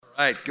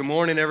All right, good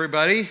morning,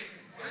 everybody.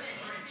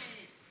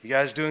 You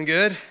guys doing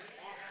good?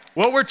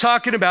 What we're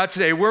talking about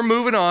today, we're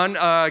moving on.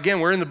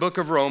 Again, we're in the book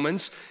of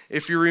Romans.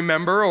 If you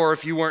remember, or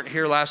if you weren't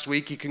here last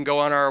week, you can go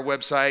on our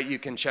website. You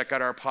can check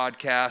out our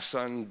podcasts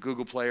on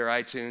Google Play or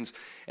iTunes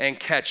and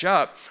catch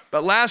up.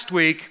 But last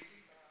week,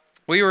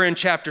 we were in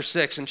chapter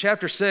 6. In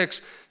chapter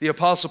 6, the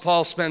Apostle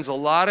Paul spends a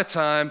lot of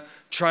time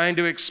trying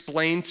to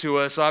explain to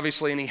us,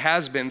 obviously, and he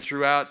has been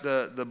throughout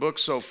the book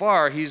so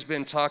far, he's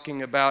been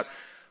talking about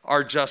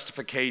our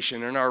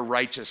justification and our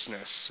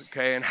righteousness,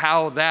 okay, and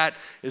how that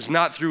is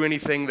not through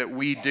anything that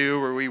we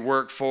do or we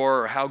work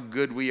for or how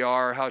good we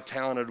are, how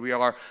talented we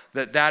are,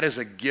 that is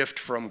a gift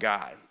from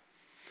God.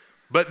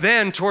 But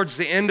then towards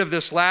the end of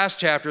this last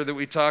chapter that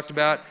we talked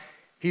about,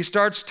 he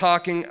starts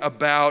talking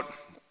about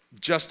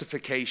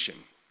justification.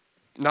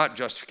 Not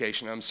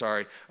justification,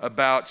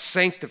 about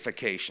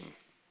sanctification.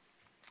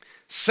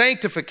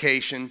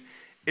 Sanctification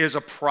is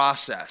a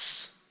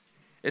process.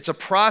 It's a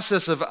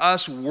process of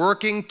us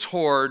working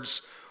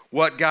towards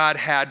what God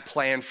had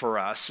planned for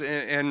us.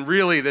 And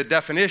really the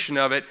definition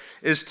of it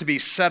is to be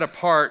set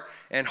apart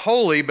and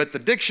holy, but the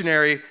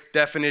dictionary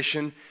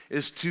definition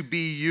is to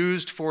be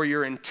used for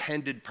your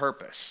intended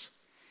purpose.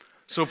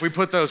 So if we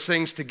put those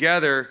things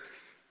together,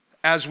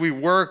 as we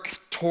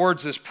work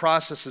towards this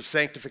process of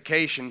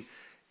sanctification,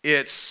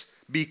 it's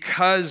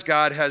because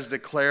God has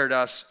declared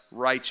us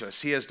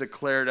righteous. He has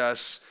declared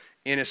us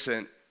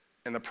innocent,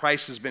 and the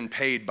price has been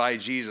paid by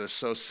Jesus.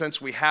 So since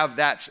we have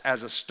that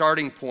as a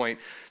starting point,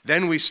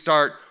 then we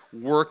start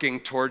working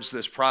towards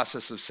this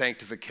process of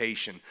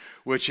sanctification,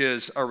 which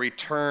is a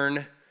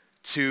return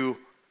to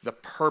the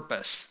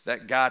purpose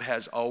that God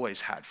has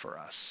always had for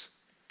us.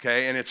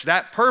 Okay, and it's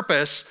that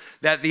purpose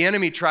that the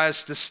enemy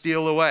tries to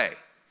steal away.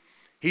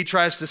 He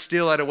tries to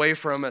steal that away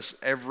from us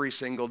every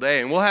single day.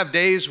 And we'll have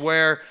days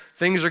where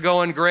things are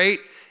going great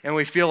and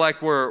we feel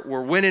like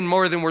we're winning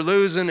more than we're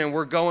losing and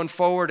we're going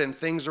forward and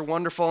things are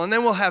wonderful. And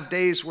then we'll have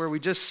days where we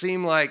just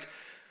seem like,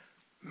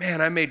 man,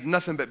 I made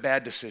nothing but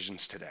bad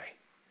decisions today.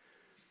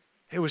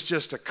 It was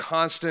just a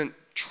constant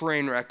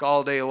train wreck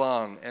all day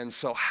long. And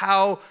so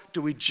how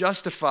do we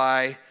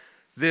justify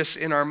this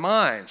in our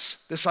minds?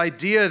 This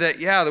idea that,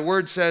 the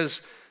word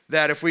says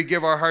that if we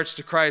give our hearts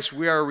to Christ,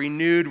 we are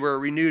renewed, we're a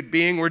renewed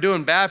being. We're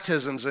doing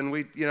baptisms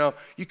and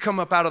you come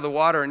up out of the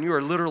water and you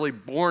are literally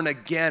born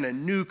again, a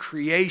new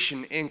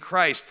creation in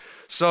Christ.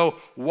 So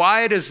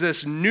why does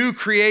this new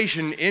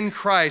creation in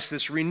Christ,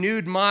 this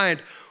renewed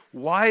mind,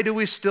 why do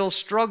we still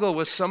struggle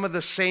with some of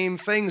the same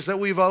things that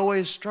we've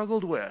always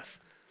struggled with?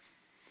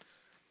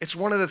 It's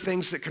one of the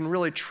things that can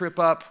really trip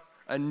up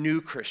a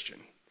new Christian,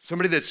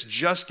 somebody that's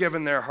just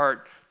given their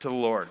heart to the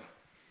Lord.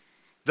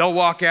 They'll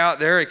walk out,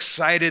 they're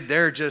excited,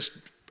 they're just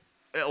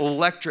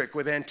electric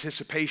with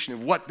anticipation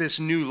of what this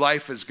new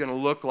life is going to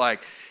look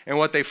like. And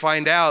what they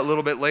find out a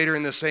little bit later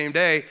in the same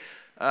day,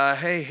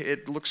 hey,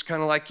 it looks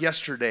kind of like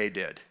yesterday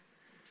did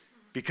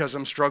because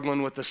I'm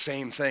struggling with the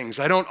same things.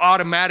 I don't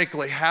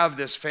automatically have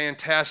this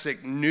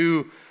fantastic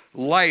new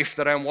life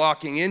that I'm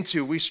walking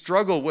into. We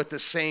struggle with the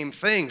same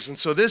things. And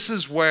so this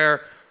is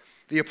where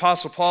the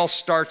Apostle Paul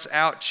starts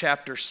out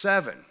chapter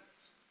 7.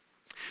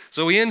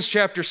 So he ends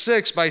chapter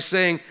 6 by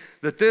saying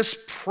that this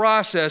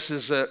process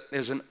is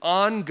an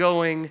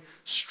ongoing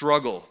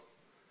struggle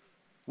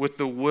with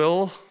the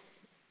will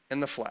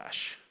and the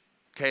flesh,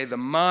 okay? The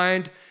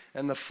mind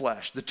and the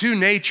flesh. The two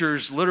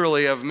natures,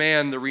 literally, of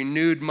man, the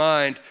renewed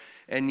mind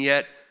and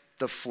yet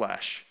the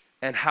flesh,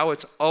 and how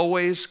it's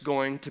always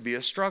going to be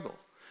a struggle.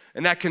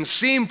 And that can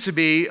seem to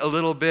be a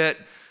little bit,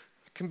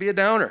 can be a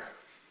downer.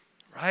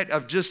 Right?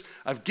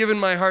 I've given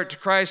my heart to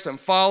Christ, I'm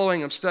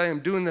following, I'm studying, I'm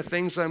doing the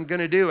things I'm going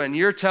to do, and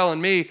you're telling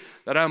me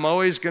that I'm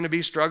always going to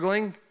be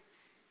struggling?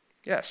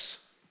 Yes.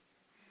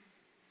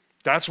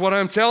 That's what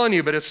I'm telling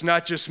you, but it's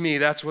not just me.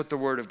 That's what the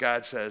Word of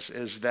God says,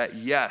 is that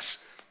yes,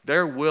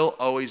 there will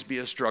always be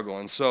a struggle.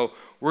 And so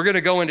we're going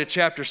to go into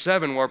chapter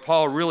 7 where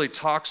Paul really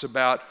talks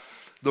about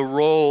the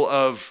role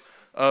of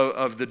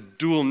the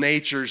dual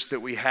natures that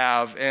we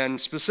have, and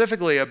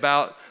specifically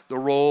about the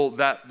role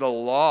that the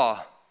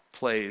law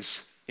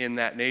plays in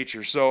that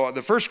nature. So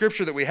the first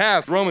scripture that we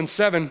have, Romans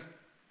 7,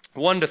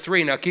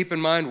 1-3. Now keep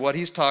in mind what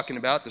he's talking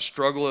about, the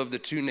struggle of the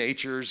two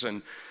natures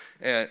and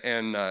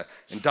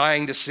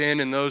dying to sin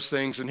and those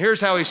things. And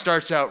here's how he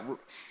starts out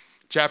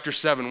chapter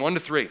 7,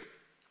 1-3.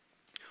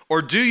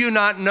 Or do you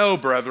not know,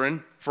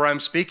 brethren, for I'm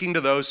speaking to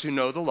those who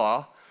know the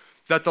law,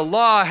 that the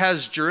law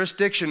has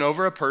jurisdiction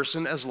over a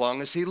person as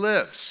long as he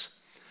lives?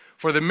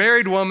 For the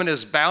married woman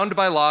is bound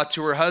by law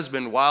to her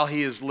husband while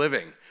he is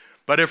living.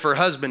 But if her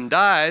husband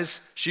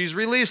dies, she's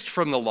released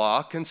from the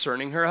law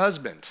concerning her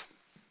husband.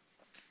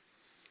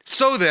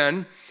 So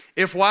then,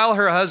 if while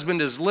her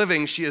husband is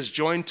living she is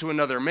joined to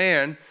another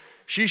man,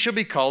 she shall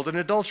be called an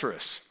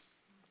adulteress.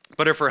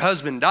 But if her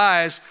husband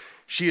dies,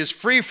 she is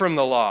free from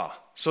the law,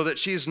 so that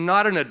she is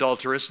not an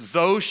adulteress,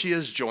 though she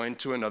is joined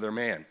to another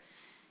man.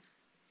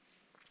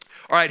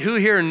 All right, who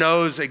here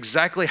knows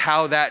exactly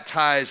how that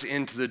ties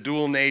into the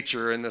dual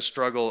nature and the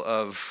struggle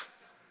of,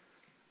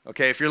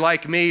 okay, if you're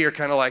like me, you're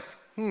kind of like,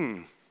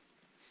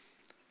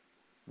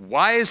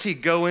 Why does he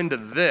go into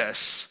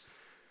this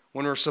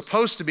when we're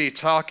supposed to be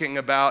talking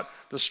about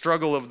the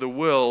struggle of the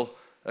will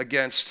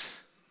against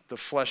the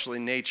fleshly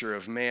nature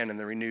of man and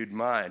the renewed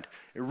mind?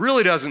 It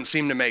really doesn't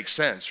seem to make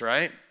sense,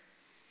 right?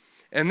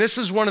 And this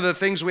is one of the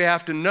things we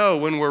have to know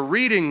when we're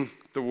reading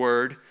the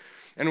Word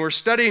and we're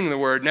studying the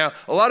Word. Now,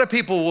 a lot of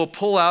people will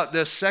pull out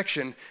this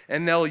section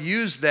and they'll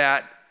use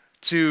that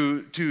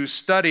to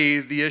study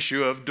the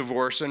issue of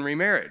divorce and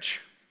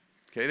remarriage.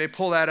 Okay, they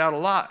pull that out a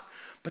lot.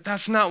 But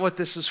that's not what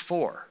this is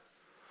for.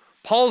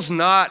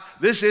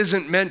 This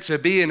isn't meant to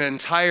be an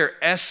entire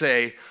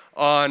essay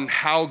on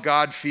how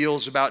God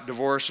feels about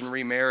divorce and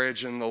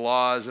remarriage and the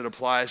law as it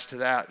applies to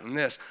that and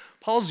this.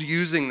 Paul's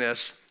using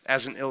this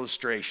as an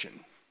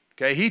illustration.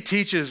 Okay, he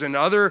teaches in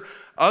other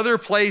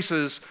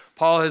places.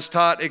 Paul has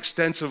taught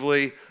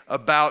extensively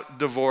about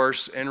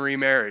divorce and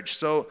remarriage.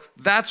 So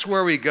that's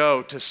where we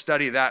go to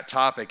study that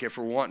topic if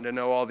we're wanting to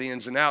know all the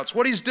ins and outs.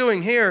 What he's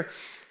doing here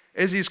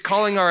is he's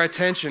calling our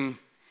attention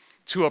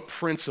to a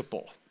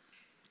principle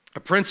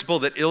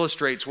that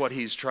illustrates what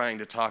he's trying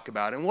to talk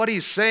about. And what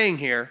he's saying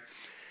here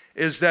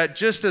is that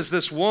just as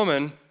this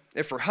woman,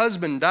 if her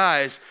husband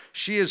dies,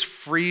 she is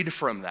freed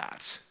from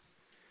that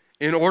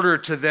in order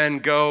to then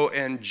go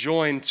and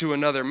join to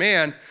another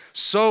man.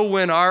 So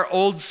when our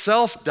old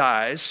self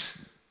dies,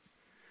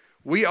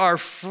 we are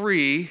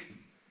free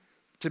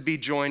to be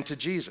joined to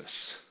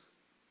Jesus.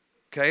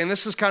 Okay, and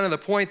this is kind of the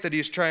point that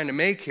he's trying to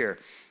make here.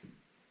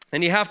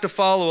 And you have to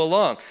follow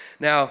along.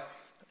 Now,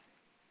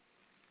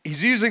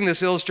 he's using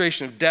this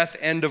illustration of death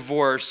and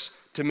divorce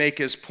to make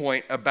his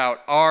point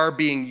about our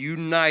being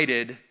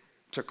united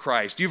to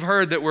Christ. You've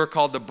heard that we're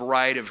called the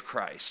bride of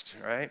Christ,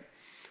 right?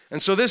 And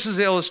so this is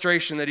the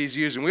illustration that he's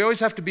using. We always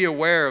have to be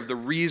aware of the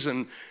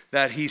reason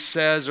that he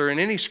says, or in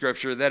any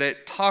scripture, that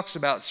it talks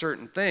about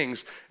certain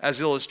things as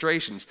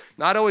illustrations.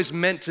 Not always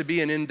meant to be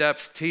an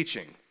in-depth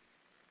teaching.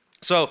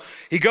 So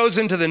he goes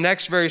into the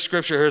next very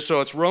scripture here.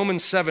 So it's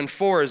Romans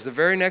 7:4 is the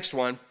very next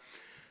one.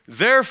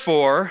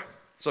 Therefore,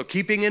 so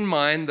keeping in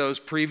mind those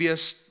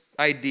previous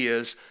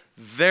ideas,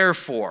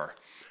 therefore,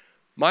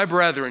 my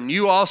brethren,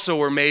 you also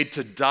were made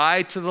to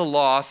die to the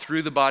law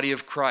through the body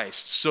of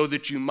Christ, so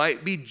that you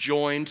might be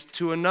joined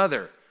to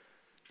another,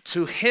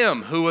 to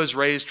him who was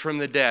raised from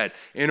the dead,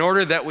 in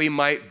order that we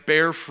might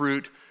bear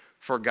fruit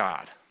for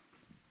God.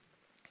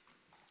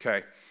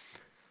 Okay,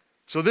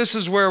 so this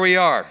is where we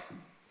are.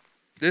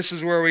 This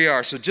is where we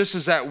are. So just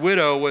as that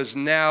widow was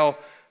now,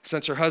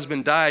 since her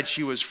husband died,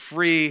 she was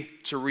free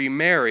to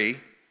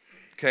remarry.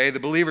 Okay,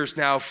 the believer's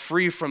now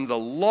free from the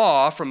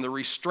law, from the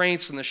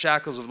restraints and the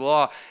shackles of the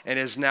law, and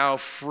is now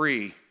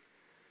free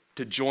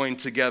to join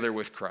together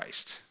with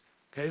Christ.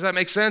 Okay, does that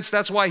make sense?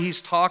 That's why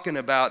he's talking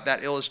about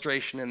that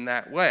illustration in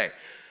that way.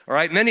 All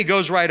right, and then he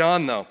goes right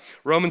on though.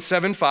 Romans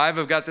 7:5,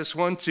 I've got this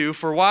one too.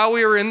 For while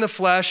we were in the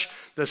flesh,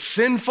 the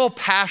sinful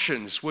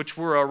passions which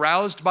were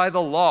aroused by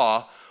the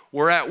law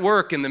were at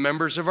work in the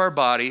members of our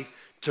body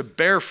to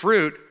bear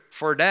fruit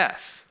for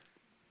death.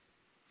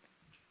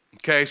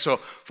 Okay, so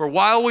for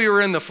while we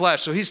were in the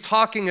flesh, so he's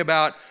talking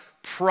about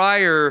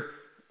prior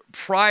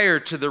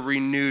to the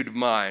renewed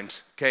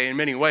mind, okay, in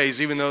many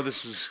ways, even though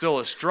this is still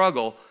a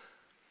struggle.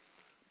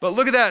 But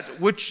look at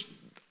that, which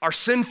are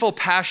sinful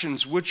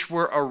passions which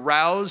were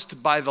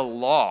aroused by the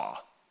law.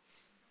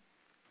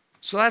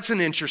 So that's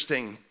an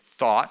interesting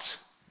thought.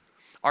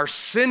 Our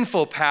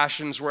sinful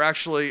passions were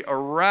actually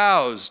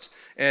aroused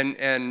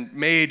and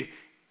made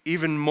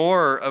even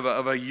more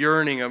of a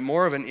yearning, of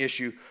more of an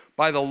issue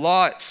by the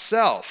law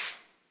itself.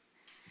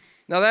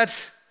 Now that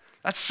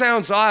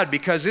sounds odd,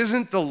 because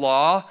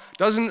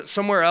doesn't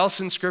somewhere else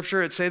in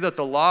Scripture it say that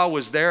the law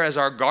was there as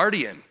our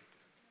guardian?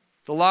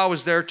 The law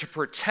was there to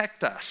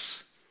protect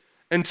us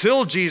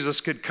until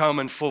Jesus could come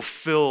and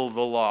fulfill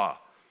the law.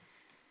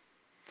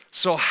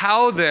 So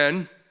how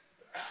then,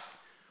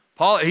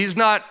 Paul, he's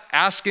not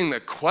asking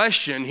the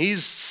question,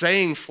 he's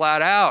saying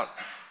flat out,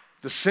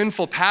 the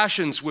sinful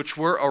passions which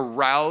were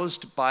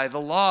aroused by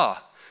the law.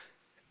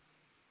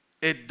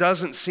 It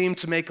doesn't seem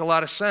to make a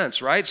lot of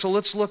sense, right? So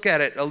let's look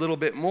at it a little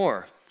bit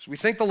more. So we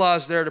think the law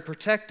is there to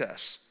protect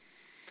us.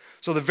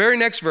 So the very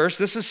next verse,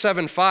 this is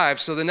 7:5.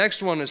 So the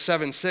next one is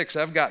 7:6.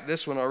 I've got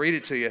this one. I'll read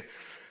it to you. It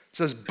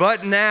says,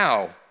 but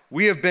now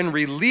we have been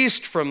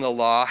released from the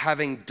law,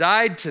 having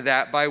died to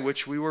that by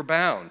which we were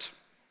bound,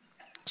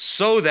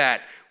 so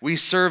that we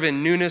serve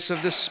in newness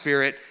of the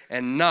Spirit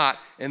and not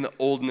in the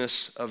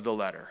oldness of the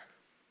letter.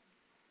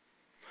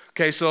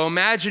 Okay, so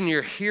imagine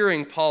you're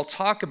hearing Paul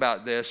talk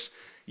about this.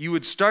 You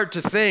would start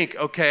to think,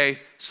 okay,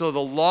 so the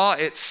law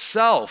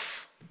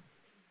itself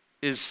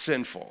is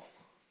sinful.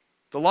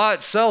 The law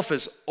itself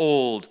is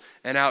old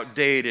and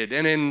outdated.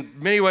 And in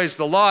many ways,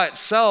 the law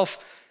itself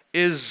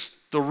is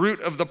the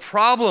root of the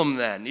problem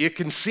then. It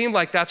can seem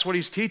like that's what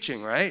he's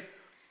teaching, right?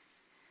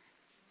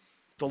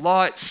 The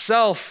law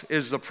itself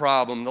is the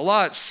problem. The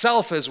law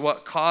itself is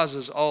what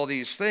causes all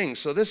these things.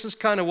 So this is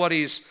kind of what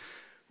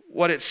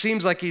it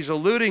seems like he's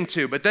alluding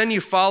to. But then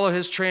you follow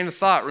his train of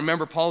thought.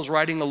 Remember, Paul's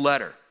writing a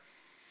letter.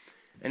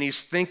 And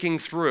he's thinking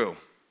through,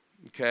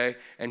 okay?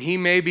 And he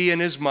may be in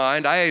his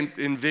mind, I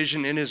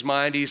envision in his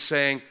mind, he's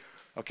saying,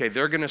 okay,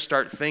 they're going to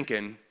start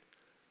thinking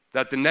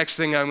that the next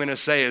thing I'm going to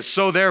say is,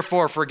 so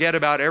therefore forget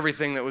about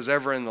everything that was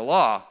ever in the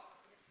law,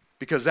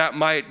 because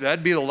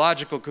that'd be the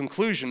logical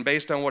conclusion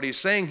based on what he's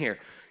saying here.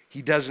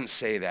 He doesn't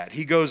say that.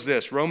 He goes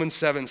this, Romans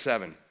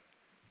 7:7.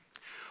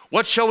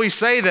 What shall we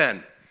say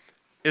then?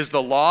 Is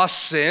the law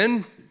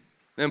sin?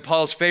 Then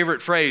Paul's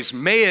favorite phrase,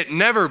 may it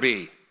never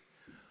be.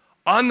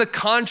 On the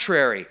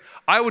contrary,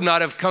 I would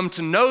not have come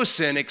to know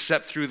sin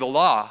except through the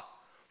law.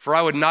 For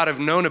I would not have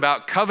known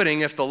about coveting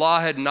if the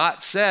law had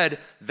not said,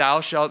 thou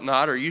shalt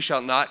not or you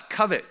shalt not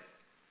covet.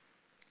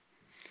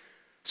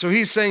 So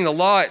he's saying the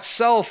law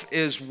itself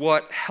is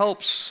what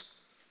helps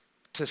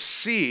to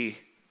see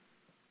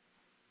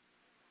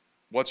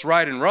what's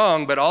right and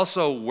wrong, but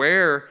also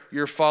where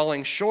you're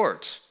falling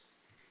short.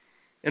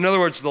 In other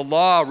words, the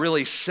law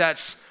really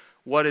sets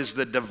what is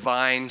the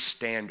divine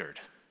standard.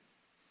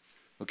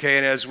 Okay,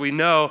 and as we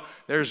know,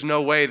 there's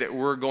no way that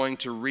we're going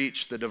to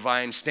reach the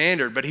divine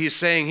standard. But he's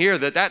saying here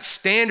that that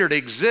standard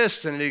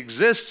exists, and it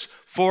exists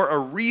for a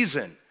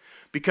reason,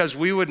 because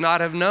we would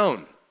not have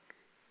known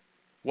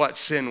what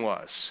sin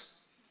was.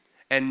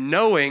 And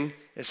knowing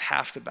is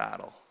half the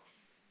battle.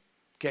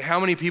 Okay, how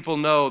many people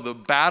know the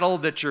battle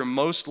that you're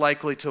most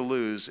likely to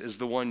lose is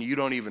the one you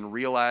don't even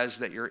realize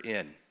that you're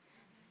in?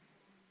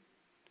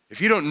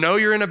 If you don't know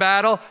you're in a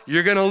battle,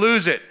 you're going to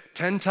lose it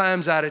 10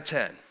 times out of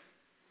 10.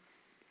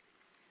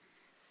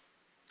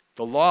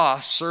 The law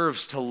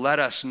serves to let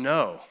us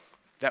know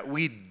that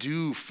we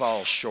do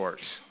fall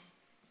short.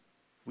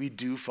 We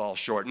do fall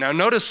short. Now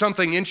notice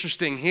something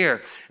interesting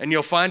here, and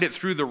you'll find it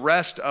through the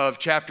rest of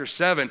chapter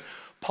 7.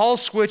 Paul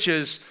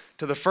switches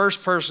to the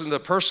first person, the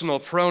personal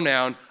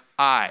pronoun,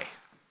 I.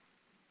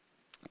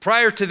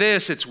 Prior to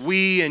this, it's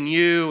we and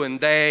you and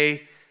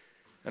they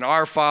and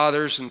our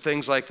fathers and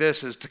things like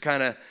this, is to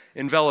kind of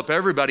envelop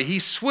everybody. He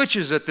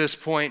switches at this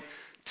point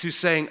to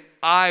saying,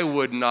 I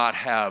would not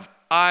have.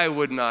 I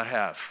would not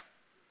have.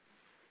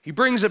 He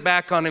brings it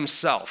back on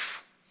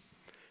himself.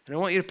 And I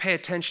want you to pay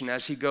attention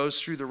as he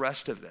goes through the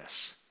rest of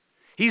this.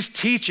 He's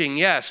teaching,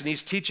 yes, and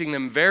he's teaching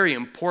them very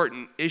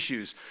important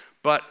issues,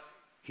 but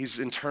he's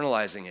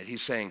internalizing it.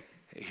 He's saying,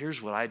 hey,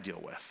 here's what I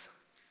deal with,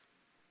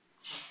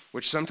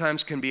 which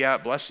sometimes can be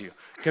out, bless you,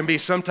 can be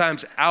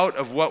sometimes out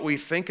of what we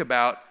think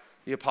about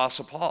the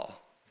Apostle Paul.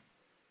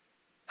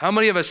 How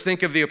many of us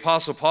think of the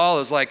Apostle Paul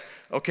as like,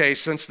 okay,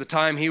 since the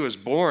time he was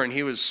born,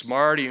 he was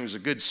smart, he was a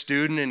good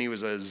student, and he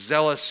was a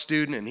zealous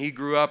student, and he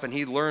grew up and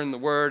he learned the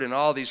word and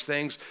all these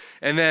things.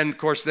 And then, of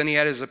course, then he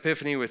had his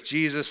epiphany with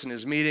Jesus and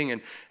his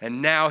meeting,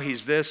 and now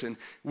he's this. And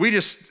we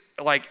just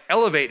like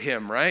elevate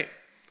him, right?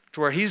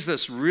 To where he's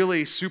this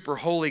really super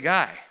holy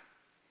guy.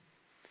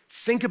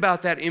 Think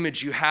about that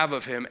image you have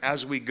of him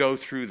as we go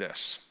through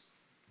this,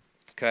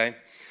 okay?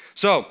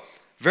 So,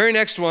 very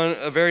next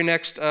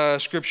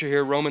scripture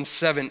here, Romans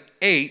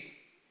 7:8,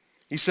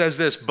 he says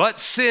this, but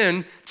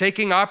sin,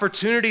 taking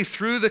opportunity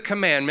through the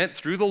commandment,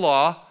 through the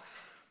law,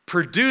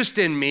 produced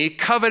in me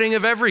coveting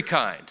of every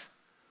kind.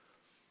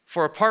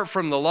 For apart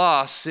from the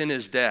law, sin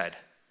is dead.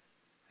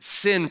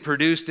 Sin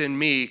produced in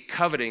me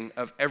coveting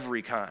of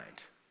every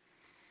kind.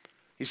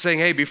 He's saying,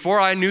 hey, before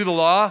I knew the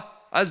law,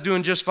 I was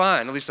doing just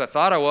fine. At least I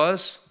thought I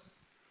was.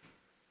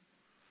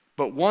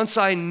 But once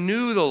I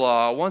knew the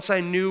law, once I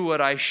knew what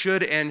I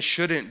should and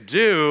shouldn't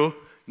do,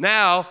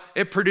 now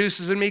it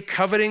produces in me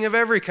coveting of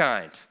every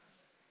kind.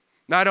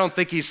 Now, I don't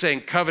think he's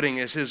saying coveting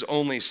is his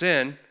only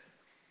sin,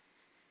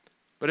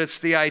 but it's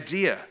the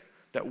idea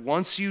that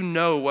once you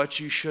know what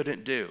you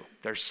shouldn't do,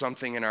 there's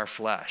something in our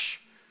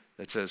flesh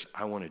that says,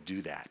 I want to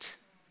do that.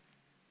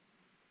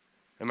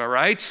 Am I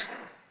right?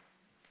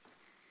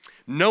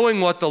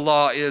 Knowing what the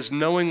law is,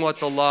 knowing what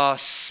the law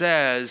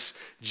says,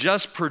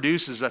 just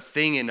produces a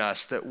thing in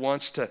us that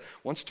wants to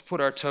put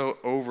our toe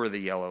over the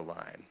yellow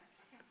line,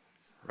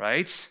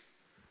 right?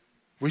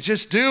 We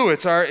just do.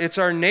 It's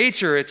our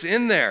nature. It's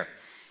in there.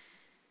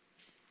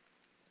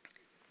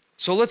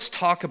 So let's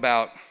talk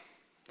about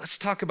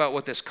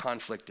what this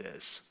conflict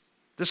is.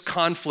 This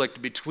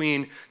conflict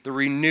between the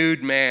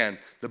renewed man,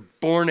 the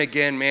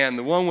born-again man,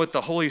 the one with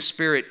the Holy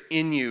Spirit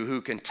in you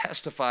who can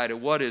testify to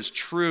what is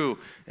true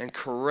and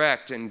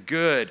correct and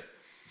good,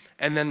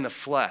 and then the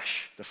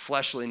flesh, the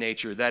fleshly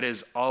nature that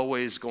is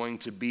always going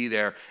to be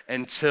there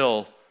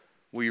until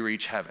we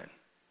reach heaven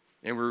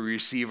and we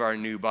receive our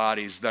new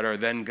bodies that are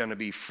then going to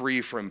be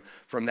free from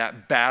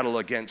that battle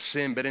against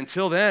sin. But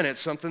until then,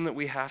 it's something that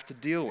we have to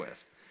deal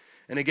with.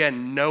 And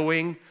again,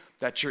 knowing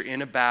that you're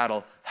in a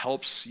battle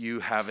helps you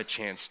have a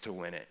chance to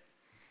win it.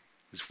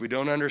 If we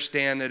don't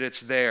understand that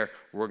it's there,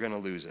 we're going to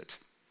lose it.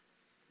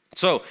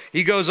 So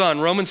he goes on,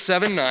 Romans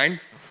 7:9.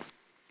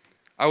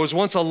 I was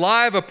once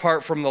alive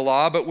apart from the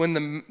law, but when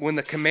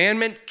the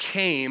commandment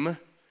came,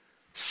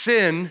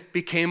 sin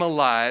became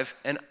alive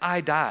and I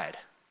died.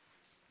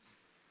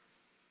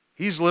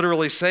 He's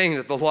literally saying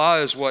that the law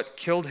is what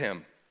killed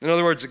him. In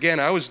other words, again,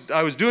 I was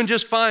doing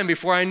just fine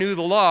before I knew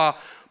the law,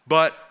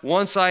 but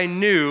once I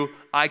knew,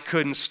 I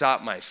couldn't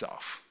stop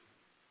myself.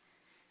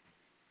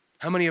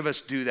 How many of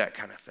us do that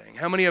kind of thing?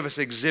 How many of us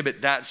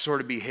exhibit that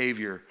sort of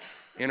behavior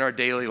in our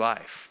daily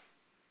life?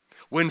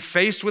 When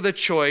faced with a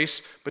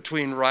choice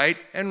between right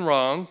and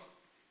wrong,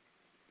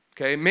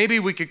 okay, maybe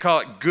we could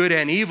call it good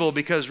and evil,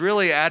 because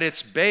really at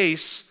its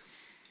base,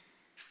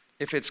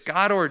 if it's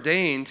God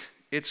ordained,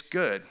 it's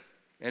good.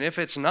 And if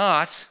it's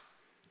not,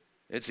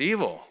 it's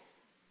evil.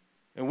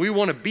 And we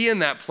want to be in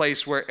that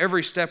place where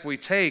every step we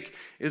take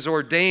is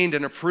ordained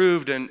and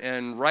approved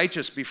and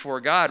righteous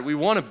before God. We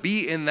want to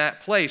be in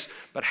that place.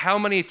 But how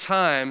many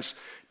times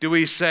do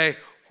we say,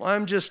 well,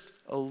 I'm just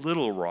a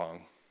little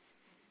wrong?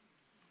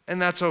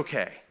 And that's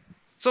okay.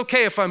 It's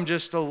okay if I'm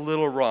just a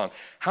little wrong.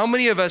 How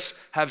many of us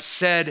have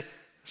said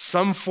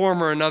some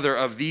form or another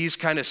of these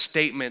kind of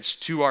statements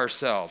to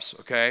ourselves,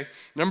 okay?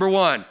 Number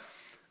one,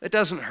 it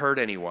doesn't hurt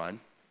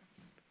anyone.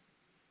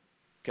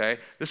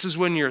 Okay? This is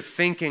when you're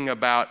thinking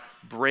about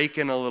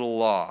breaking a little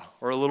law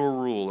or a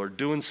little rule or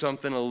doing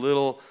something a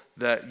little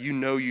that you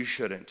know you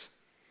shouldn't.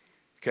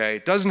 Okay?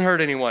 It doesn't hurt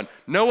anyone.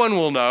 No one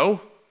will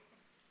know.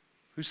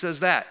 Who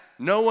says that?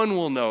 No one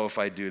will know if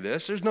I do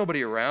this. There's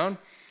nobody around.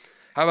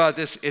 How about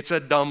this? It's a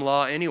dumb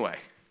law anyway.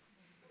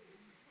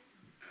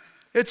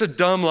 It's a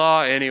dumb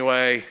law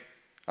anyway.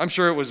 I'm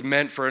sure it was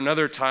meant for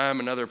another time,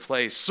 another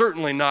place.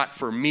 Certainly not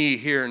for me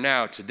here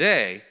now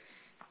today.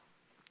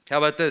 How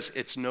about this?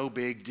 It's no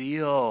big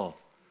deal.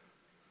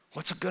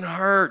 What's it going to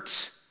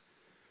hurt?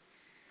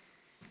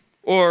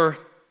 Or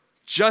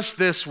just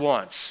this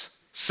once,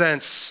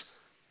 since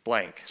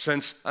blank,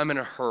 since I'm in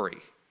a hurry,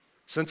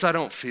 since I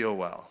don't feel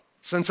well,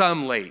 since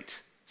I'm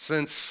late,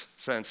 since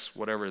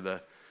whatever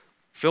the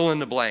fill in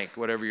the blank,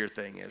 whatever your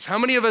thing is. How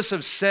many of us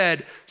have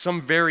said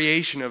some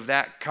variation of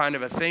that kind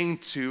of a thing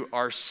to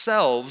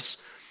ourselves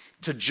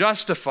to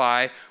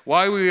justify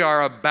why we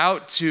are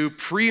about to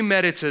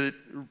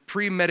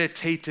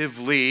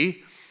premeditatively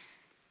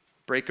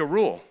break a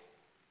rule,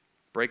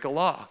 break a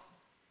law,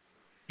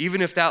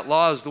 even if that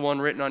law is the one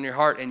written on your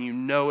heart and you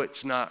know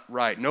it's not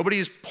right? Nobody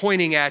is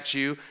pointing at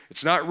you.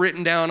 It's not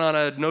written down on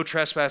a no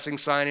trespassing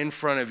sign in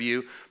front of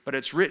you, but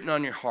it's written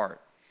on your heart.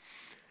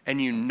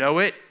 And you know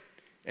it,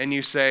 and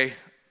you say,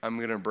 I'm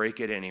going to break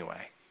it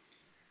anyway.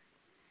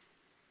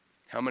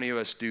 How many of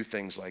us do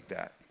things like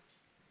that?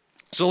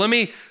 So let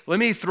me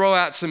throw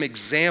out some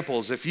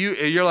examples. If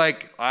you're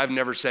like, I've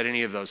never said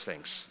any of those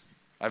things.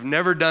 I've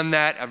never done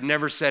that. I've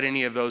never said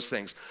any of those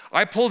things.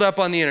 I pulled up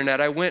on the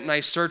internet. I went and I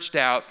searched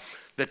out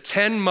the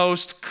 10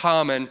 most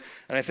common,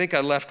 and I think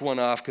I left one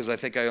off because I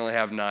think I only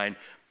have 9,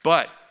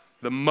 but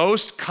the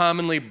most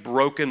commonly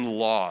broken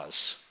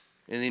laws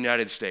in the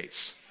United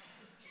States.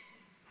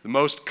 The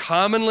most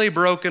commonly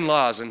broken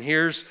laws, and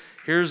here's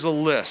a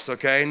list,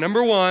 okay?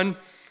 Number 1,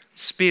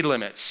 speed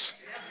limits.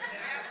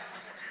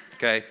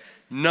 Okay,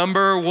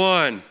 number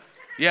 1.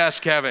 Yes,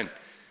 Kevin.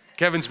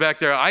 Kevin's back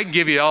there. I can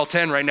give you all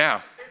 10 right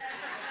now.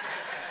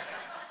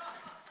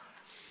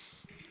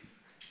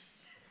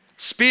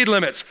 Speed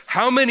limits.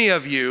 How many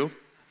of you,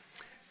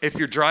 if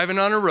you're driving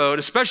on a road,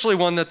 especially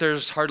one that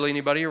there's hardly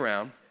anybody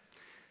around,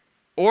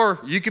 or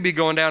you could be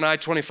going down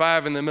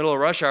I-25 in the middle of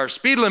rush hour,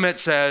 speed limit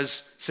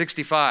says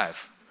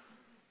 65.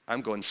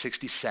 I'm going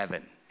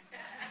 67.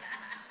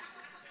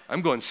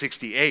 I'm going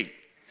 68.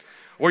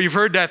 Or you've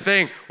heard that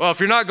thing, well, if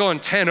you're not going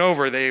 10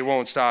 over, they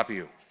won't stop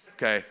you.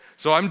 Okay,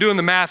 so I'm doing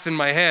the math in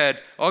my head.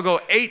 I'll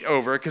go 8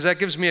 over because that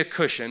gives me a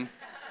cushion.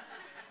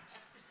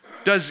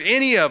 Does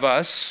any of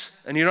us,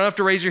 and you don't have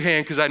to raise your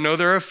hand because I know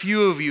there are a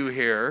few of you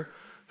here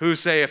who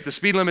say if the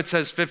speed limit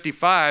says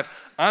 55,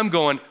 I'm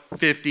going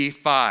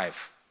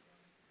 55.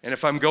 And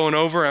if I'm going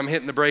over, I'm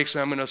hitting the brakes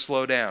and I'm going to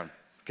slow down.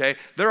 Okay,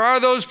 there are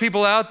those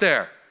people out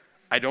there.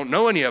 I don't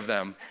know any of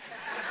them.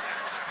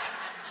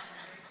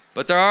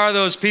 But there are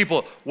those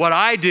people. What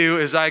I do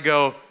is I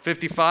go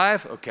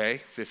 55,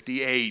 okay,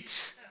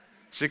 58.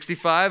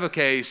 65,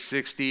 okay,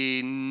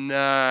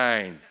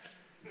 69.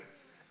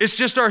 It's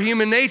just our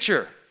human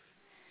nature.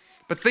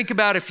 But think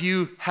about if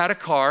you had a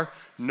car,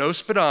 no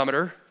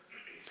speedometer,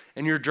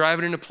 and you're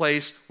driving in a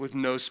place with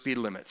no speed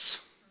limits.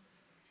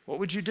 What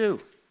would you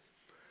do?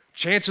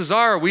 Chances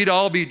are we'd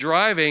all be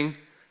driving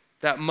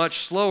that much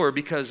slower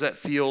because it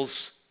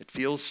feels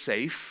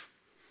safe,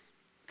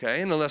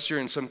 okay? And unless you're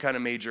in some kind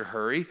of major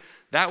hurry,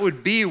 that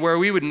would be where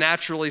we would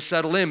naturally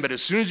settle in. But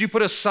as soon as you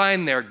put a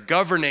sign there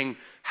governing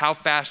how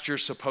fast you're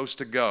supposed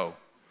to go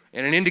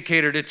and an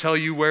indicator to tell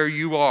you where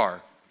you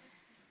are,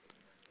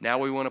 now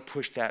we want to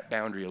push that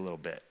boundary a little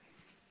bit.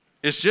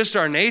 It's just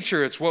our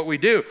nature. It's what we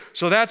do.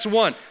 So that's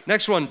one.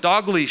 Next one,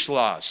 dog leash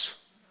laws.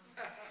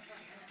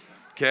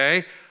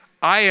 Okay?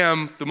 I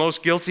am the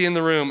most guilty in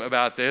the room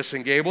about this,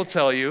 and Gabe will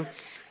tell you.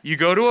 You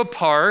go to a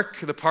park,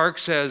 the park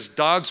says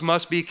dogs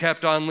must be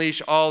kept on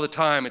leash all the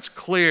time. It's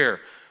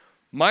clear.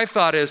 My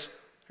thought is,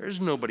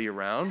 there's nobody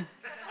around.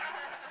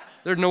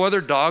 There are no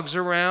other dogs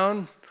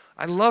around.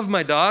 I love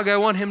my dog. I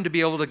want him to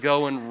be able to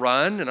go and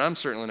run, and I'm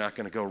certainly not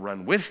going to go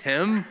run with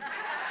him.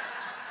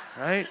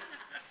 Right?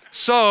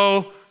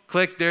 So,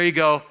 click, there you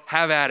go.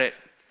 Have at it.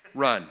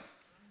 Run.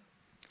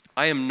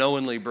 I am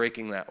knowingly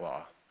breaking that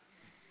law.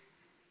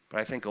 But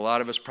I think a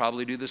lot of us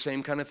probably do the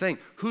same kind of thing.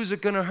 Who's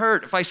it going to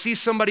hurt? If I see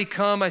somebody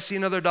come, I see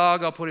another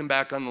dog, I'll put him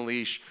back on the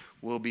leash.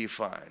 We'll be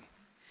fine.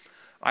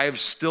 I have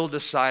still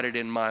decided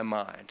in my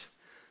mind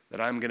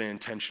that I'm going to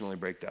intentionally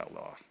break that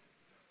law.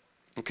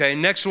 Okay,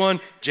 next one,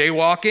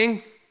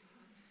 jaywalking.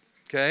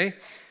 Okay,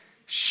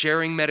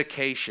 sharing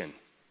medication.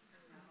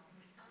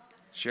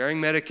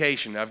 Sharing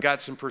medication. I've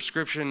got some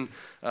prescription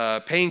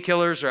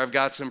painkillers, or I've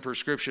got some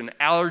prescription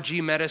allergy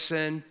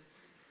medicine,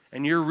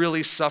 and you're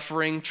really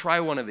suffering.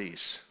 Try one of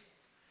these.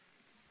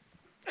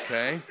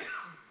 Okay?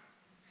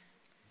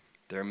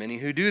 There are many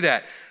who do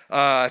that.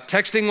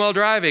 Texting while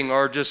driving,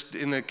 or just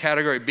in the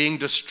category being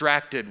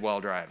distracted while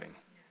driving.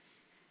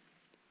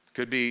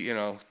 Could be,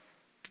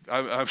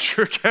 I'm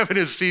sure Kevin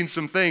has seen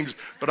some things,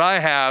 but I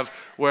have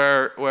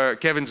where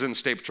Kevin's in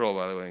State Patrol,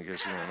 by the way, in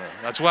case you don't know.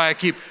 That's why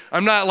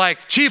I'm not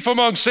like chief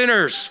among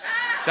sinners.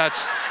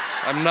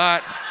 I'm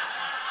not.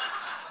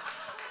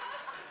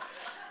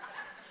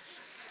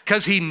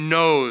 Because he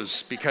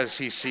knows, because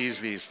he sees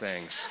these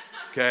things,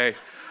 okay?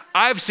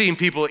 I've seen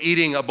people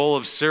eating a bowl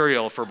of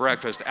cereal for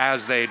breakfast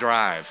as they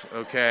drive,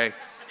 okay?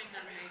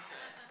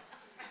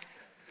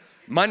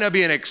 Might not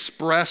be an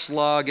express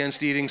law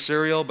against eating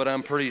cereal, but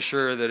I'm pretty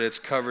sure that it's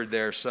covered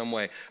there some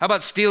way. How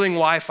about stealing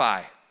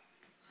Wi-Fi?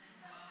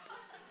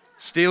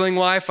 Stealing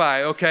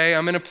Wi-Fi, okay,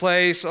 I'm in a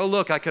place, oh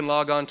look, I can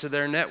log on to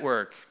their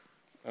network.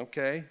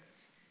 Okay,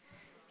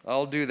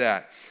 I'll do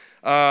that.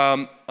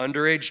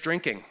 Underage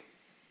drinking.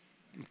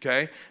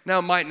 Okay, now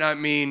it might not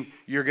mean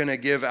you're going to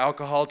give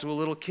alcohol to a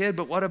little kid,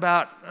 but what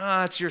about,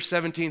 it's your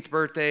 17th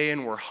birthday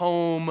and we're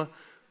home.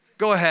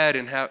 Go ahead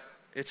and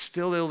it's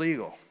still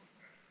illegal.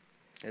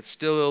 It's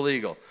still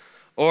illegal.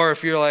 Or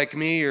if you're like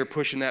me, you're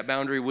pushing that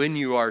boundary when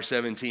you are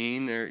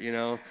 17,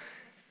 or,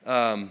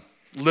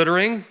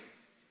 littering.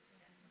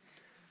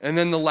 And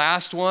then the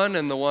last one,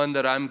 and the one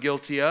that I'm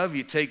guilty of,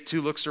 you take 2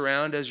 looks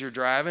around as you're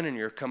driving and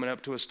you're coming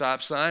up to a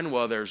stop sign.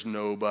 Well, there's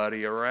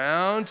nobody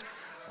around.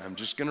 I'm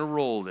just going to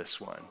roll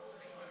this one.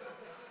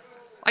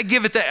 I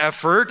give it the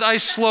effort. I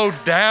slow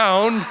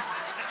down.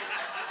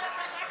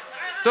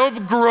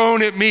 Don't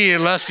groan at me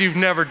unless you've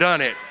never done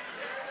it.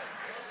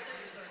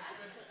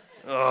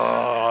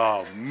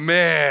 Oh,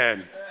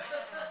 man.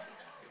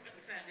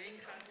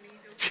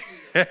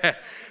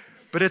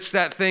 But it's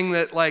that thing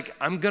that,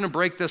 I'm going to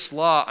break this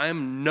law.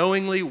 I'm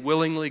knowingly,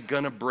 willingly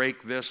going to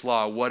break this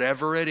law,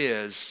 whatever it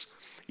is,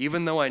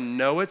 even though I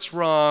know it's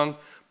wrong.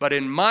 But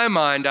in my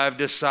mind, I've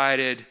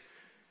decided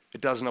it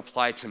doesn't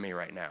apply to me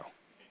right now,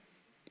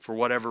 for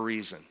whatever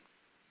reason.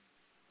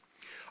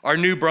 Our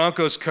new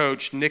Broncos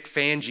coach, Nick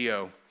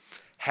Fangio,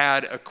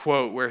 had a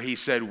quote where he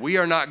said, "We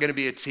are not going to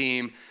be a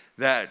team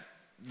that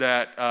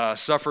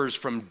suffers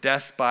from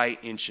death by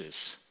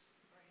inches."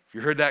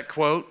 You heard that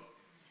quote?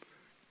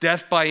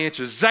 Death by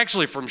inches. It's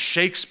actually from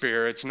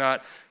Shakespeare. It's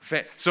not.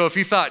 So if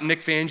you thought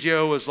Nick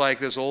Fangio was like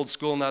this old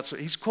school,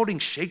 he's quoting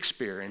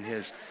Shakespeare in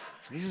his.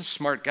 So he's a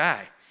smart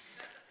guy.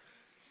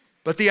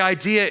 But the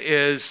idea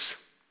is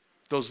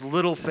those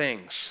little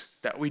things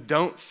that we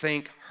don't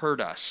think hurt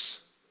us.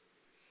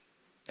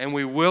 And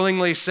we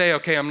willingly say,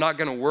 okay, I'm not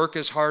going to work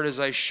as hard as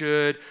I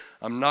should.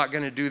 I'm not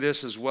going to do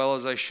this as well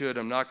as I should.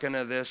 I'm not going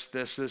to this.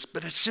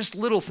 But it's just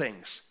little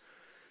things.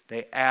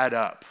 They add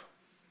up.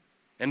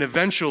 And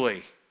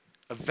eventually,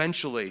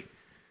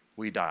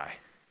 we die.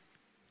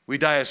 We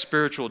die a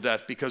spiritual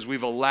death because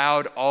we've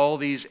allowed all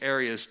these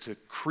areas to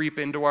creep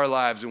into our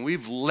lives, and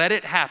we've let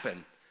it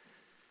happen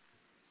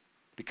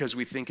because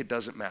we think it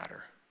doesn't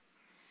matter.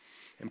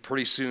 And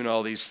pretty soon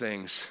all these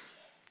things,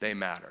 they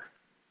matter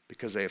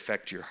because they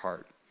affect your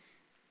heart.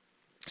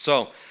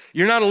 So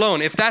you're not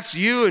alone. If that's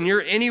you and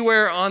you're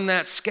anywhere on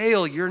that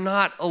scale, you're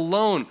not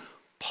alone.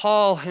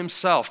 Paul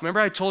himself,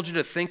 remember I told you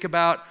to think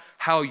about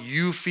how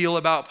you feel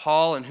about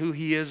Paul and who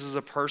he is as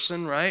a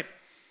person, right?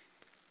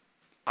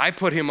 I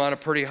put him on a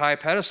pretty high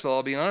pedestal,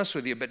 I'll be honest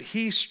with you, but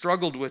he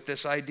struggled with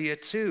this idea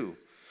too.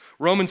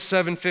 Romans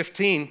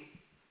 7:15,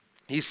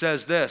 he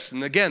says this,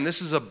 and again,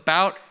 this is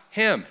about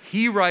him.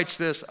 He writes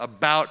this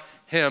about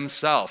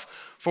himself.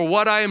 For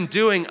what I am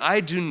doing, I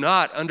do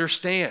not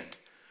understand.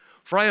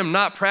 For I am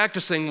not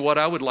practicing what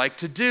I would like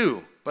to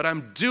do, but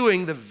I'm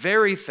doing the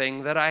very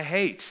thing that I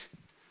hate.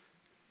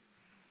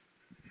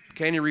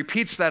 Okay, and he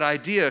repeats that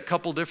idea a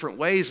couple different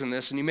ways in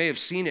this, and you may have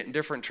seen it in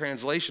different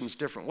translations,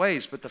 different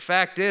ways, but the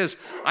fact is,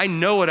 I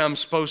know what I'm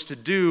supposed to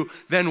do,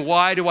 then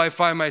why do I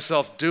find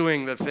myself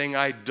doing the thing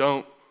I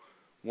don't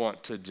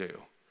want to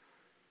do?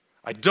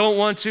 I don't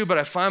want to, but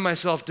I find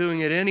myself doing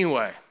it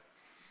anyway.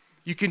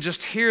 You can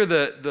just hear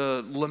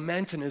the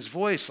lament in his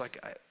voice, like,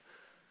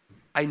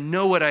 I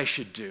know what I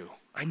should do.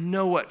 I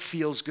know what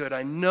feels good.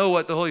 I know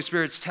what the Holy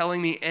Spirit's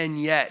telling me,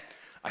 and yet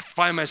I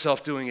find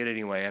myself doing it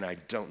anyway, and I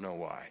don't know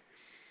why.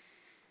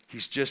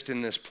 He's just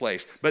in this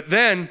place. But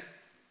then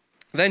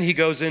he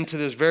goes into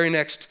this very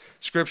next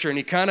scripture, and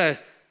he kind of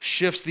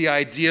shifts the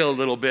idea a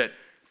little bit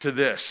to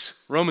this.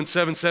 Romans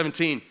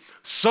 7:17.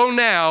 So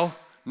now,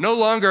 no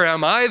longer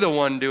am I the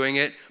one doing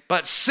it,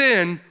 but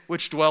sin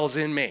which dwells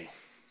in me.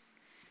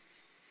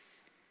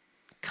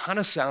 Kind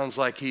of sounds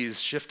like he's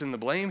shifting the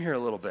blame here a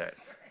little bit.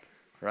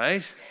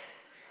 right?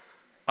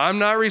 I'm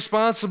not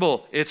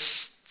responsible.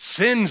 It's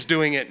sin's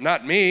doing it,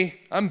 not me.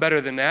 I'm better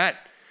than that.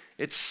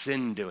 It's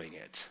sin doing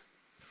it.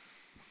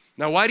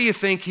 Now, why do you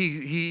think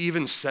he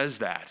even says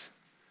that?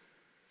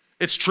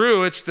 It's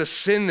true, it's the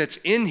sin that's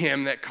in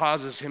him that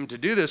causes him to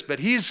do this, but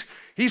he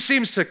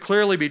seems to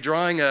clearly be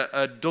drawing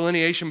a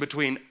delineation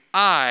between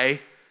I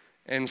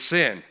and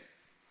sin.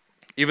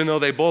 Even though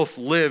they both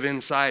live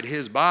inside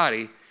his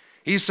body,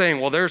 he's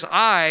saying, well, there's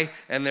I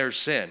and there's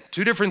sin.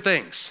 Two different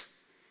things.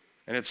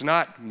 And it's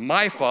not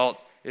my fault,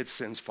 it's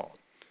sin's fault.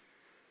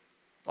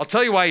 I'll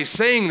tell you why he's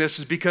saying this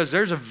is because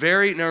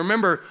now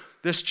remember,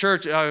 this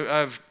church,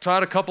 I've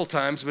taught a couple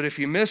times, but if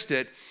you missed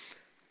it,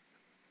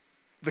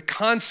 the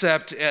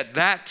concept at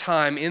that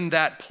time, in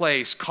that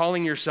place,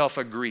 calling yourself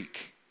a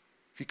Greek.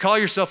 If you call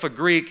yourself a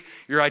Greek,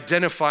 you're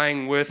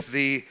identifying with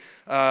the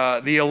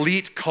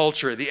elite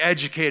culture, the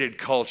educated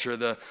culture,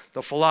 the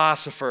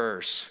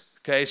philosophers.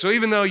 Okay, so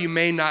even though you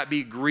may not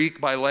be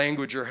Greek by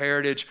language or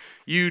heritage,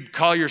 you'd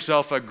call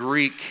yourself a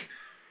Greek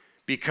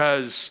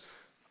because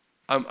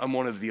I'm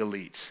one of the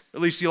elite.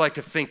 At least you like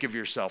to think of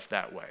yourself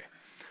that way.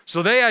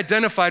 So they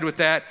identified with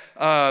that.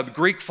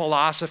 Greek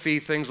philosophy,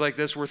 things like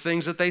this, were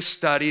things that they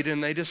studied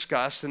and they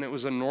discussed, and it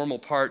was a normal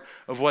part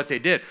of what they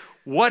did.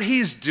 What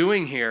he's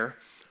doing here,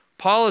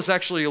 Paul is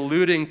actually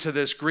alluding to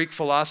this Greek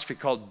philosophy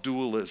called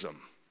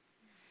dualism.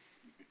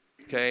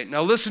 Okay,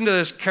 now listen to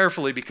this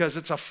carefully because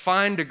it's a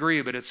fine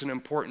degree, but it's an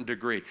important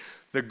degree.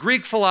 The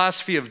Greek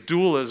philosophy of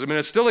dualism, and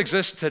it still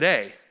exists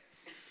today,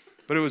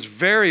 but it was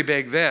very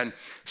big then,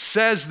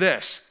 says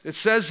this. It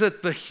says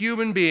that the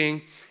human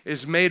being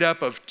is made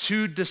up of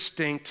two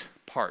distinct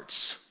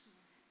parts.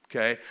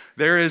 Okay?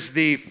 There is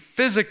the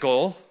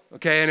physical,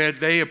 okay, and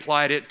they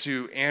applied it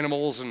to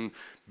animals and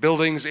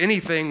buildings.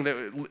 Anything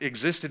that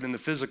existed in the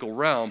physical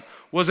realm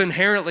was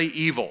inherently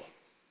evil.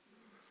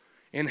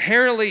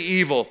 Inherently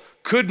evil,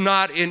 could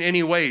not in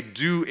any way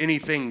do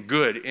anything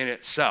good in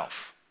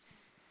itself.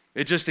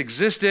 It just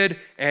existed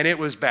and it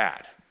was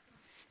bad.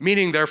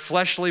 Meaning their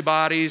fleshly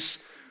bodies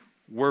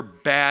were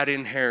bad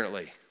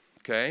inherently,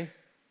 okay?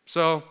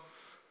 So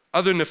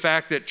other than the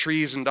fact that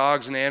trees and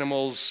dogs and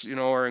animals,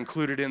 are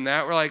included in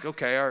that, we're like,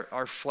 okay,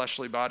 our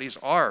fleshly bodies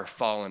are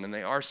fallen and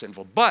they are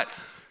sinful. But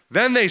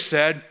then they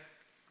said,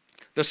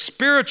 the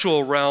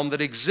spiritual realm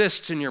that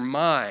exists in your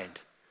mind,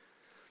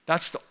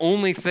 that's the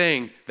only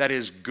thing that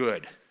is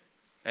good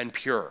and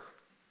pure,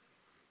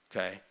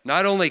 okay?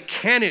 Not only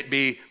can it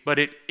be, but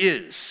it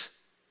is.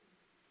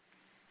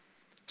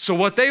 So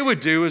what they would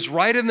do is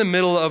right in the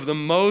middle of the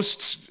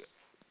most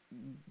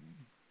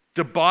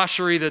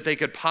debauchery that they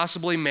could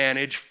possibly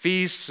manage,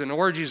 feasts and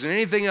orgies and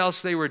anything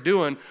else they were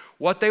doing,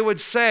 what they would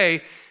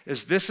say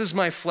is, this is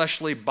my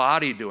fleshly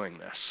body doing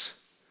this.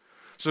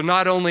 So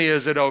not only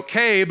is it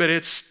okay, but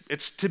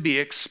it's to be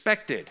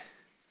expected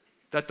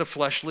that the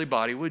fleshly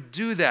body would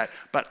do that.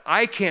 But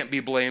I can't be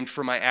blamed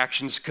for my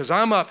actions because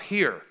I'm up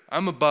here.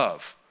 I'm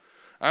above.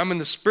 I'm in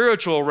the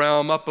spiritual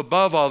realm up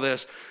above all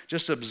this,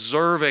 just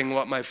observing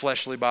what my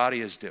fleshly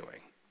body is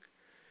doing.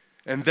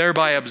 And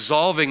thereby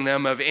absolving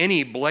them of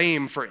any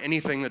blame for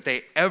anything that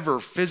they ever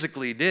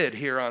physically did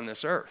here on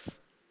this earth.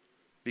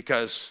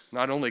 Because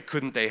not only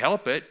couldn't they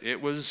help it,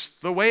 it was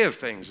the way of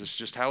things. It's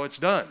just how it's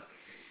done.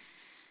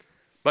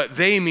 But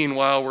they,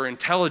 meanwhile, were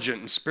intelligent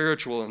and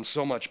spiritual and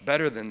so much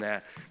better than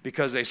that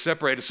because they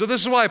separated. So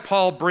this is why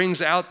Paul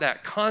brings out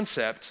that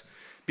concept,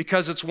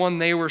 because it's one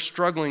they were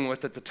struggling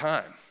with at the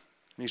time.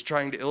 And he's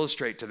trying to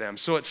illustrate to them.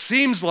 So it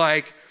seems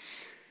like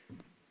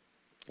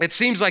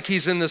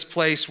he's in this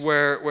place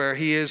where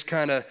he is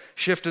kind of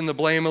shifting the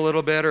blame a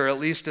little bit, or at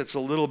least it's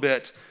a little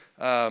bit,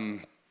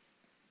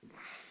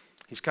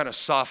 he's kind of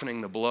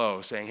softening the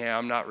blow, saying, hey,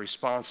 I'm not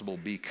responsible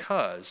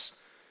because,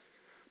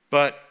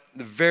 but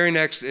the very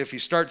next, if you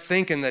start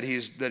thinking that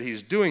he's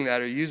doing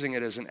that or using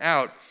it as an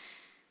out,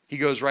 he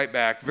goes right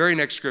back, very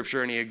next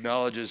scripture, and he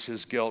acknowledges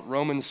his guilt.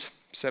 Romans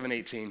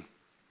 7:18.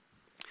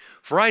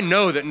 For I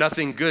know that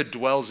nothing good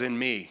dwells in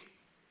me,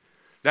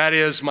 that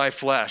is my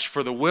flesh.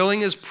 For the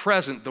willing is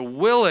present,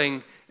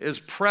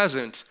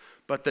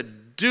 but the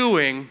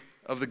doing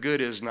of the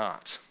good is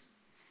not.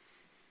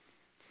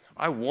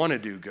 I want to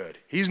do good.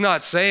 He's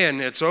not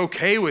saying it's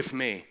okay with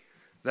me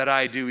that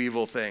I do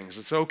evil things.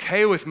 It's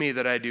okay with me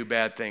that I do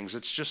bad things.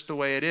 It's just the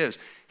way it is.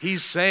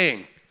 He's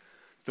saying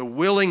the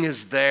willing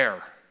is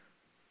there.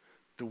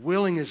 The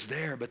willing is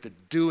there, but the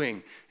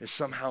doing is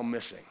somehow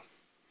missing.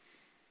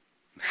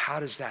 How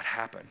does that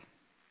happen?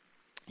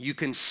 You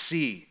can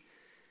see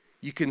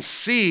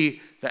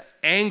the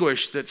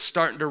anguish that's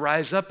starting to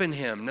rise up in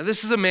him. Now,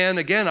 this is a man,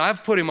 again,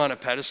 I've put him on a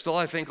pedestal.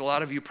 I think a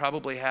lot of you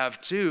probably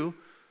have too.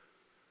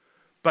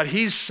 But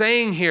he's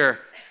saying here,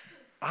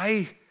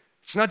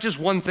 it's not just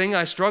one thing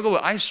I struggle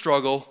with. I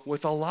struggle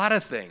with a lot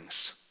of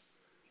things.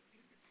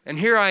 And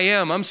here I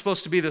am. I'm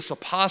supposed to be this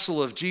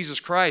apostle of Jesus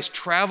Christ,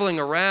 traveling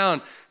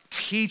around,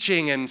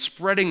 teaching and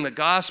spreading the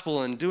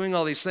gospel and doing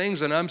all these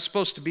things. And I'm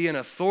supposed to be an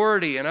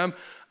authority. And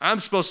I'm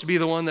supposed to be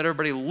the one that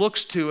everybody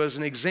looks to as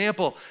an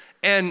example.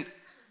 And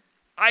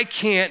I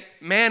can't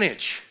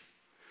manage.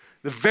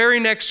 The very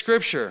next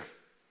scripture,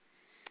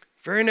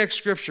 Very next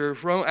scripture,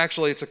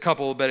 actually it's a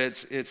couple, but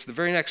it's the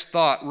very next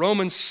thought.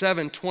 Romans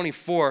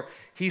 7:24,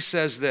 he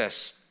says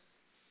this,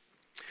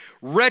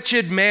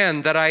 "Wretched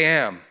man that I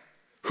am,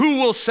 who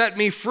will set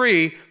me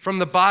free from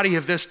the body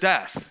of this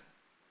death?"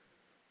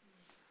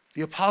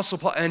 The Apostle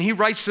Paul, and he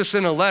writes this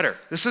in a letter.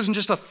 This isn't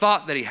just a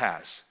thought that he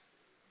has.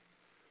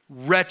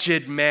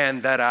 Wretched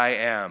man that I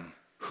am,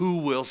 who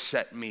will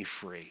set me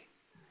free?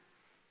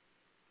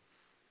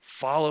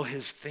 Follow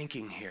his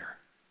thinking here.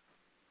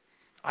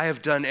 I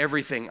have done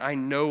everything. I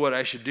know what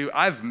I should do.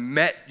 I've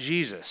met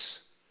Jesus.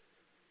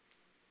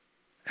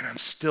 And I'm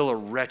still a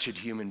wretched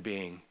human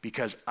being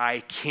because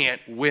I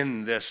can't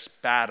win this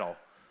battle,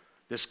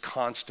 this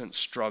constant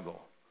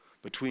struggle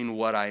between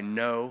what I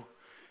know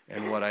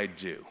and what I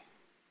do.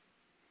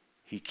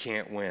 He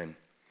can't win.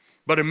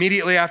 But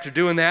immediately after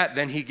doing that,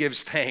 then he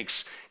gives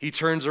thanks. He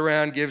turns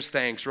around, gives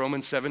thanks.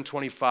 Romans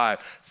 7:25.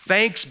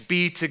 Thanks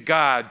be to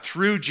God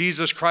through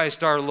Jesus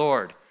Christ our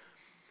Lord.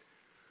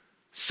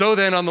 So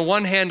then, on the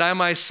one hand, I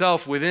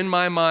myself, within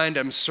my mind,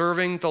 am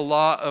serving the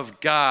law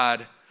of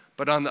God,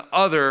 but on the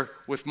other,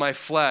 with my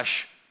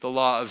flesh, the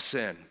law of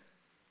sin.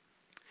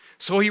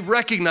 So he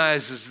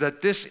recognizes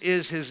that this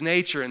is his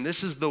nature, and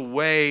this is the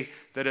way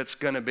that it's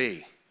going to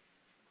be.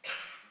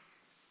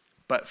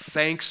 But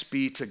thanks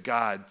be to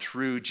God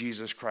through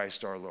Jesus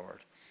Christ our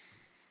Lord.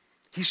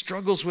 He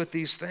struggles with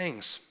these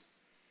things.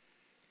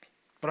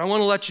 But I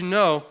want to let you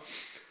know,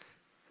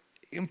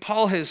 and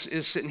Paul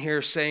is sitting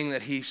here saying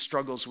that he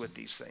struggles with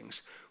these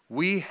things.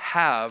 We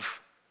have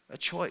a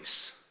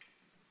choice.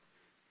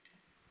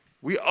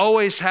 We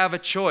always have a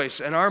choice,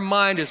 and our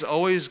mind is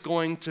always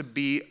going to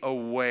be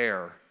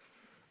aware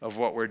of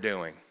what we're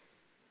doing.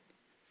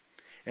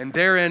 And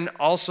therein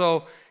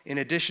also, in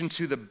addition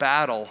to the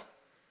battle,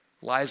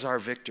 lies our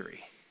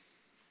victory.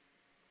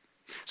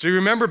 So you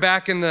remember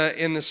back in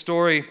the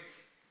story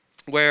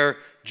where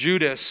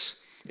Judas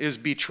is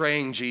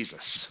betraying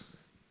Jesus.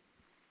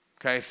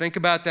 Okay, think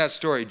about that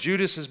story.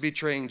 Judas is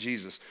betraying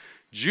Jesus.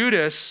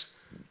 Judas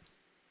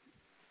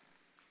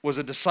was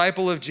a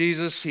disciple of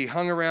Jesus. He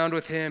hung around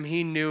with him.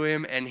 He knew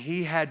him, and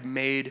he had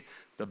made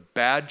the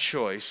bad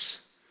choice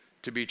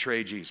to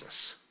betray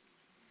Jesus.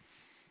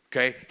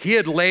 Okay, he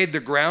had laid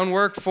the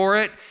groundwork for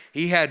it.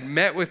 He had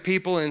met with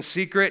people in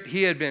secret.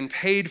 He had been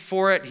paid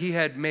for it. He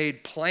had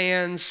made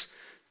plans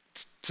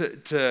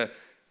to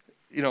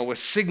with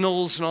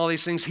signals and all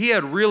these things. He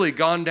had really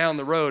gone down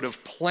the road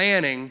of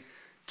planning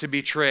to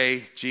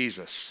betray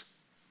Jesus.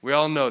 We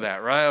all know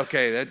that, right?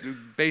 Okay,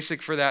 that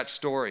basic for that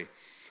story.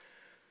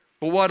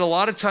 But what a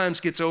lot of times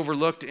gets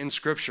overlooked in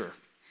Scripture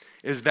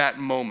is that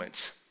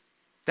moment.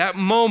 That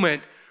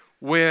moment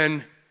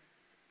when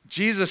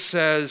Jesus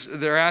says,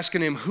 they're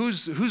asking him,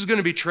 who's going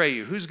to betray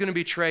you? Who's going to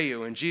betray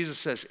you? And Jesus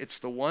says, it's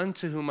the one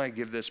to whom I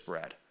give this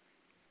bread,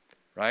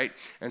 right?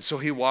 And so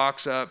he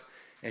walks up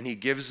and he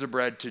gives the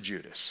bread to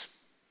Judas.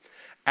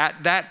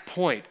 At that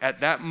point, at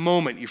that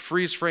moment, you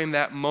freeze frame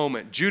that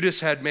moment, Judas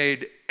had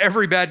made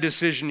every bad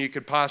decision you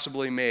could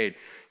possibly make.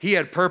 He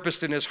had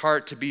purposed in his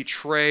heart to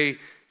betray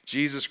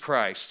Jesus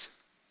Christ.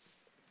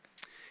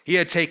 He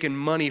had taken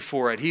money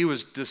for it. He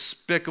was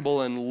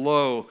despicable and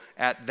low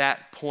at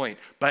that point.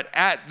 But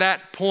at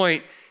that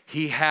point,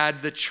 he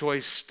had the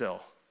choice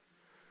still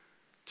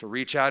to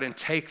reach out and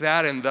take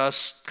that and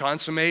thus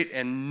consummate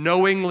and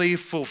knowingly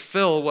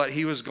fulfill what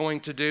he was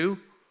going to do.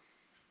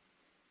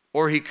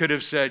 Or he could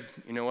have said,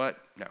 you know what?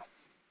 No.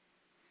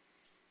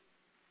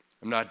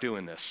 I'm not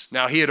doing this.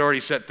 Now, he had already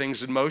set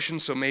things in motion,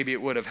 so maybe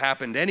it would have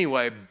happened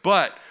anyway.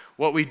 But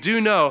what we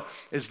do know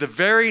is the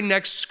very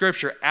next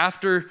scripture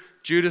after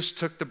Judas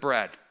took the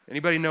bread.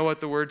 Anybody know what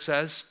the word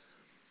says?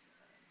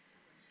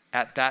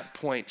 At that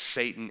point,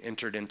 Satan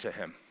entered into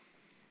him.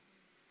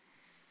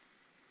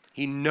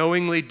 He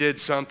knowingly did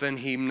something.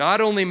 He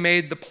not only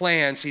made the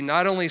plans, he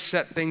not only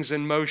set things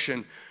in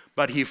motion,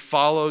 but he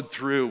followed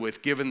through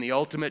with giving the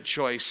ultimate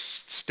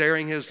choice,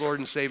 staring his Lord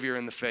and Savior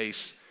in the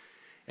face,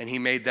 and he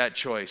made that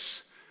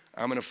choice.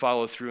 I'm going to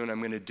follow through and I'm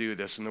going to do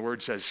this. And the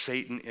word says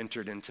Satan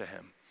entered into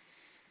him.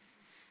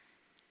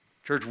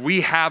 Church,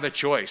 we have a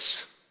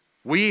choice.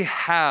 We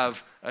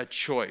have a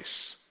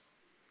choice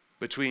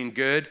between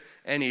good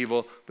and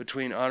evil,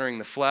 between honoring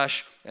the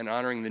flesh and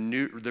honoring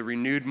the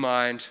renewed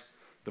mind,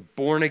 the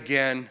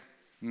born-again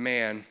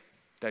man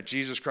that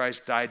Jesus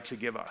Christ died to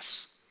give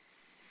us.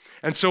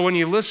 And so when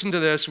you listen to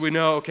this, we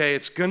know, okay,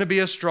 it's going to be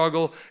a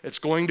struggle. It's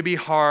going to be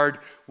hard.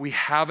 We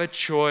have a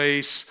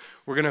choice.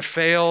 We're going to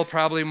fail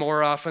probably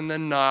more often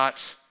than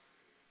not.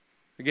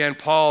 Again,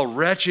 Paul,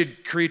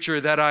 wretched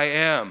creature that I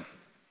am.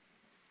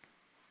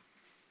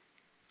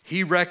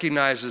 He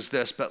recognizes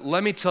this, but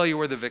let me tell you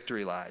where the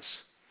victory lies.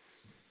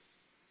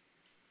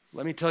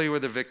 Let me tell you where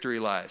the victory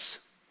lies.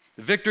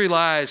 The victory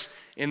lies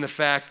in the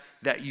fact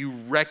that you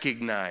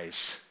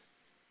recognize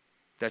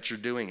that you're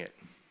doing it.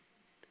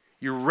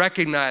 You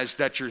recognize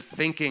that you're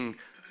thinking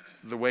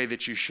the way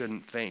that you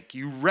shouldn't think.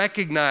 You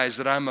recognize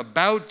that I'm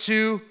about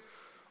to,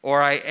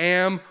 or I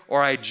am,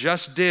 or I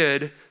just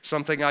did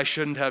something I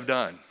shouldn't have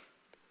done.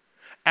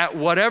 At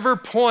whatever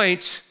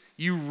point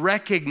you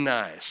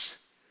recognize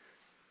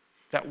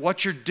that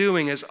what you're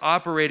doing is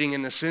operating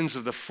in the sins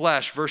of the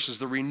flesh versus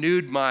the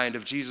renewed mind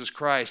of Jesus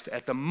Christ.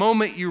 At the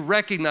moment you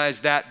recognize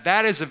that,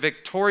 that is a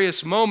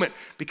victorious moment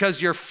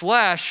because your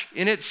flesh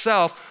in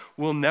itself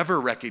will never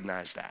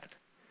recognize that.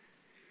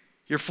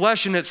 Your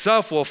flesh in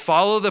itself will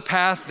follow the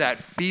path that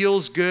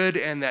feels good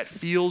and that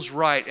feels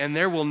right, and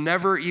there will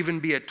never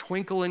even be a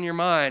twinkle in your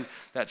mind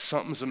that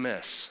something's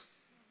amiss.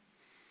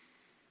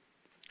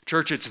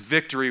 Church, it's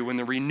victory when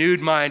the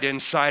renewed mind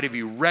inside of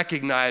you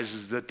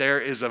recognizes that there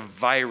is a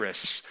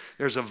virus.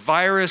 There's a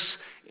virus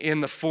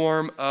in the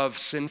form of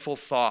sinful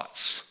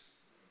thoughts.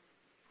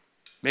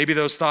 Maybe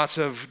those thoughts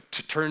have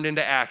turned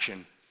into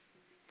action.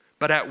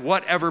 But at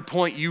whatever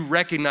point you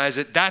recognize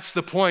it, that's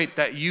the point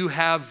that you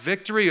have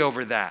victory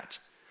over that.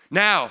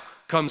 Now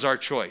comes our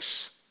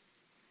choice.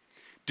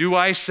 Do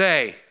I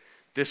say,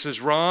 this is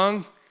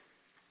wrong,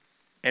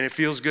 and it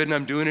feels good and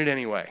I'm doing it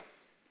anyway?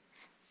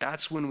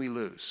 That's when we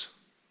lose.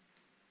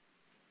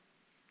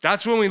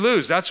 That's when we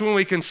lose. That's when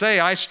we can say,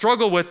 I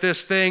struggle with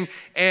this thing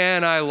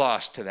and I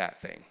lost to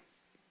that thing,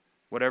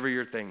 whatever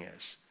your thing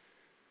is.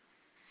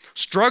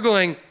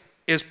 Struggling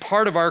is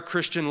part of our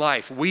Christian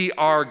life. We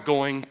are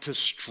going to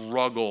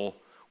struggle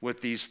with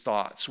these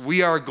thoughts.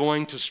 We are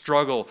going to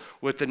struggle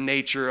with the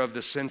nature of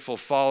the sinful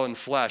fallen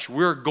flesh.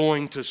 We're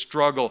going to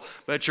struggle.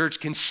 But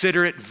church,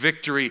 consider it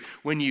victory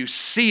when you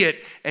see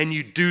it and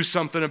you do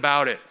something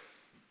about it.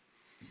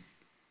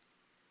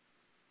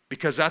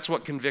 Because that's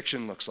what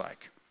conviction looks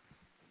like.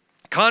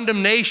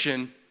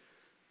 Condemnation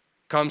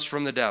comes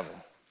from the devil.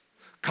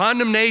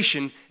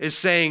 Condemnation is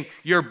saying,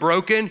 you're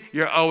broken,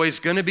 you're always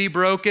going to be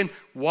broken.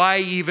 Why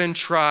even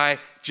try?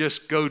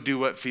 Just go do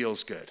what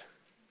feels good.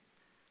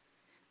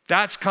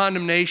 That's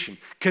condemnation.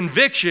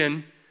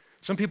 Conviction,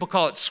 some people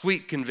call it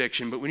sweet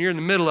conviction, but when you're in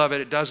the middle of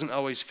it, it doesn't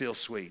always feel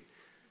sweet.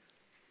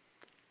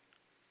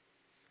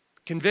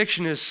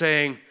 Conviction is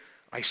saying,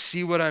 I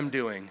see what I'm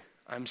doing.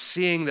 I'm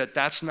seeing that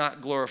that's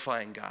not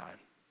glorifying God.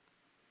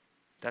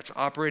 That's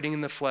operating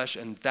in the flesh,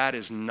 and that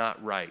is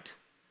not right.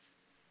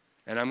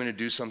 And I'm going to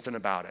do something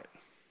about it.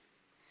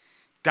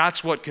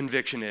 That's what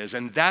conviction is,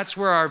 and that's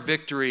where our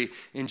victory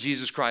in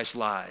Jesus Christ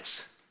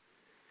lies.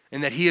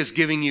 And that he is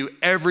giving you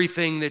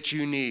everything that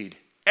you need.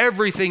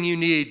 Everything you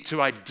need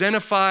to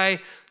identify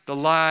the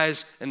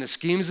lies and the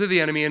schemes of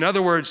the enemy. In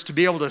other words, to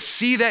be able to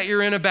see that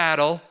you're in a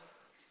battle,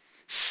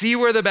 see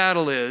where the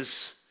battle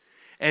is,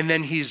 and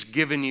then he's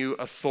given you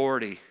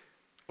authority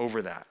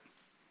over that.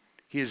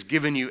 He has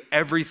given you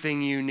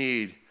everything you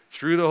need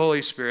through the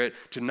Holy Spirit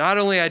to not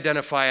only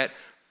identify it,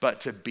 but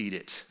to beat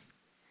it.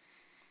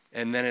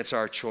 And then it's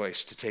our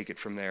choice to take it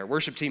from there.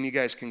 Worship team, you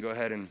guys can go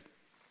ahead and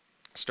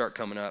start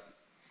coming up.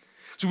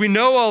 So we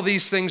know all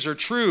these things are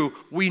true.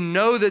 We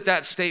know that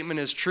that statement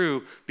is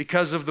true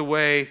because of the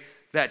way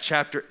that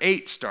chapter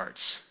 8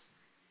 starts.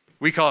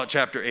 We call it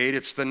chapter 8.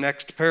 It's the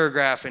next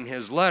paragraph in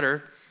his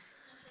letter.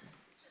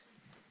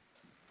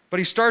 But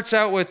he starts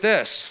out with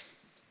this.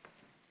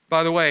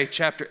 By the way,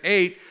 chapter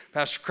 8,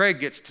 Pastor Craig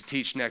gets to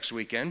teach next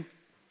weekend.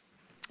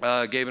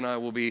 Gabe and I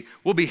will be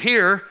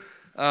here,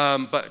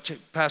 but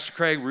Pastor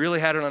Craig really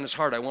had it on his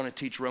heart. I want to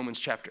teach Romans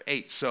chapter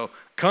 8. So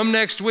come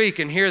next week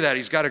and hear that.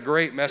 He's got a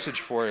great message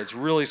for it. It's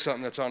really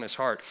something that's on his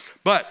heart.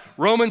 But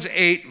Romans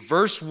 8,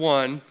 verse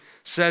 1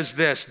 says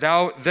this,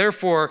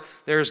 Therefore,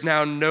 there is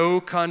now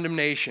no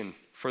condemnation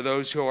for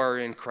those who are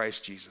in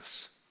Christ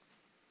Jesus.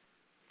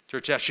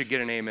 Church, that should get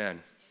an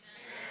amen.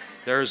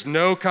 There is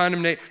no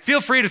condemnation.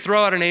 Feel free to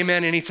throw out an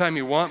amen anytime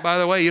you want, by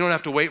the way. You don't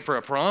have to wait for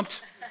a prompt.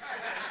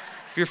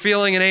 If you're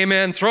feeling an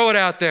amen, throw it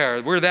out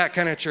there. We're that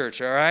kind of church,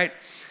 all right?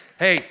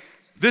 Hey,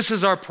 this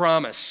is our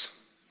promise.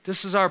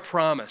 This is our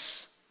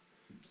promise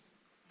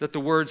that the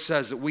word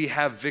says that we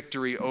have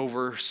victory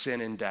over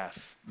sin and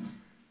death,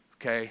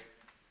 okay?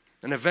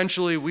 And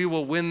eventually we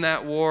will win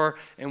that war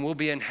and we'll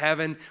be in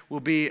heaven.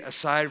 We'll be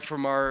aside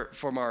from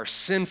our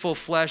sinful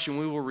flesh and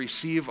we will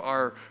receive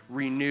our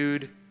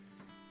renewed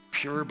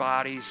pure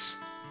bodies.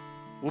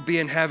 We'll be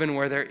in heaven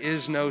where there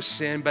is no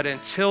sin. But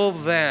until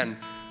then,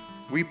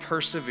 we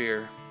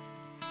persevere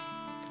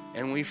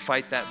and we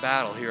fight that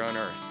battle here on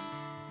earth.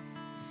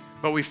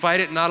 But we fight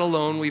it not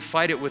alone. We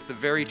fight it with the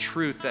very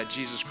truth that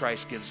Jesus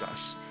Christ gives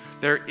us.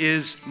 There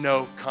is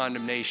no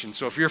condemnation.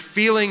 So if you're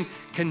feeling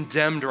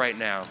condemned right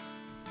now,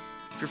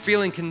 if you're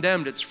feeling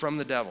condemned, it's from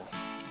the devil.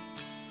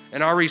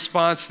 And our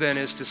response then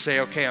is to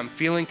say, okay, I'm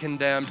feeling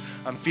condemned.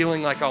 I'm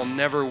feeling like I'll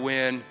never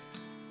win.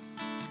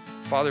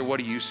 Father, what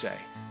do you say?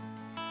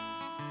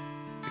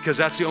 Because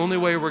that's the only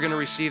way we're going to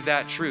receive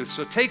that truth.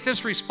 So take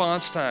this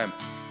response time.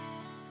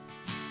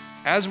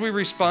 As we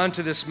respond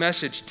to this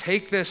message,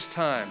 take this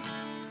time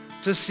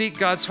to seek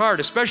God's heart,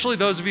 especially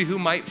those of you who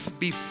might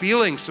be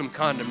feeling some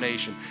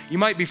condemnation. You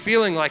might be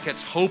feeling like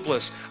it's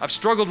hopeless. I've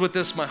struggled with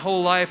this my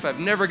whole life. I've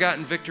never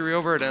gotten victory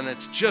over it, and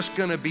it's just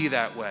going to be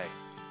that way.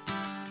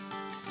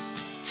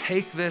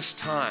 Take this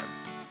time,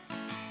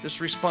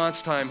 this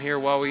response time here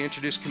while we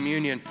introduce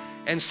communion,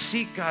 and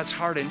seek God's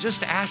heart and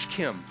just ask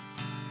him,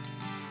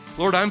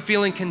 Lord, I'm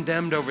feeling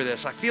condemned over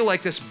this. I feel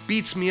like this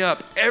beats me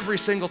up every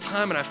single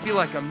time and I feel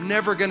like I'm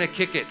never going to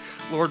kick it.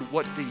 Lord,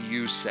 what do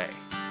you say?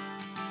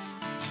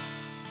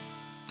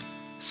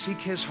 Seek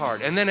his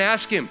heart. And then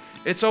ask him.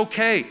 It's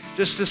okay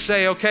just to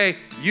say, okay,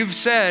 you've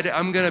said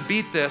I'm going to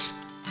beat this.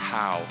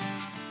 How?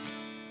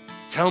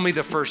 Tell me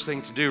the first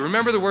thing to do.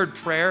 Remember, the word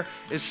prayer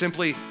is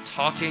simply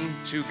talking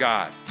to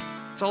God.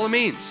 That's all it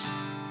means.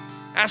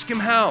 Ask him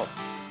how.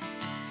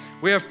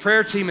 We have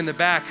prayer team in the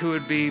back who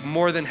would be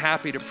more than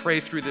happy to pray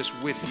through this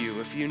with you.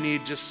 If you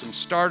need just some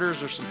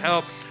starters or some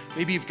help,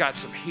 maybe you've got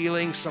some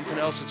healing, something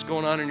else that's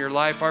going on in your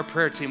life, our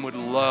prayer team would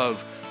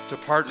love to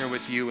partner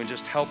with you and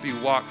just help you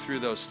walk through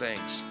those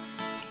things.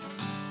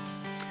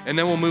 And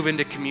then we'll move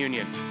into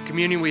communion.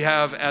 Communion we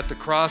have at the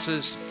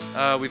crosses.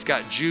 We've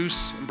got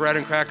juice and bread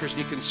and crackers, and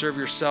you can serve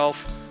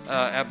yourself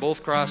at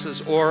both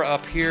crosses. Or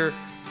up here,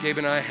 Gabe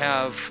and I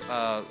have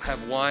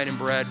wine and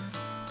bread,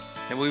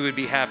 and we would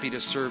be happy to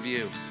serve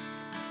you.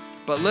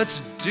 But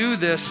let's do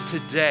this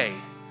today.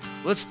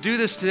 Let's do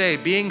this today,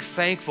 being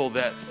thankful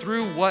that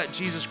through what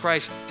Jesus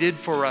Christ did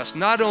for us,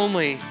 not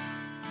only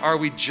are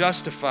we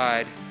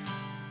justified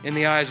in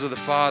the eyes of the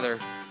Father,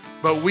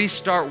 but we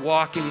start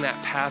walking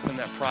that path and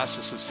that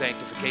process of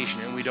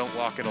sanctification, and we don't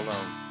walk it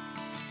alone.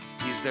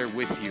 He's there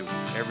with you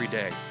every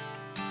day.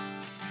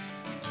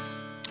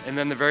 And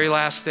then the very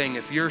last thing,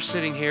 if you're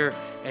sitting here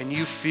and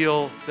you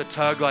feel the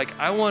tug, like,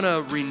 I want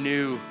to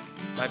renew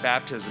my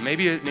baptism.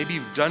 Maybe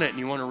you've done it and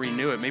you want to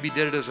renew it. Maybe you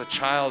did it as a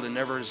child and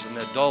never as an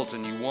adult,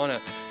 and you want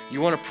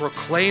to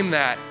proclaim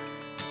that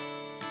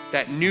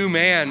new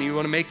man. You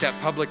want to make that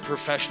public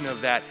profession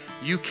of that.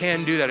 You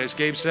can do that. As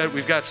Gabe said,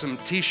 we've got some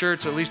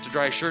t-shirts, at least a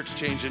dry shirt to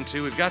change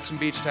into. We've got some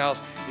beach towels.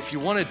 If you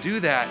want to do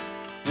that,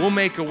 we'll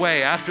make a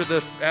way. After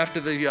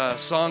the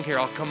song here,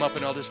 I'll come up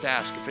and I'll just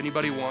ask if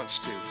anybody wants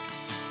to.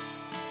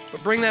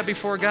 But bring that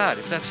before God.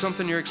 If that's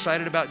something you're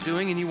excited about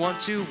doing and you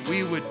want to,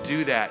 we would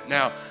do that.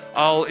 Now,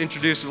 I'll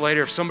introduce it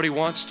later. If somebody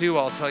wants to,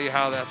 I'll tell you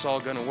how that's all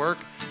going to work.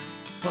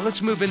 But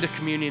let's move into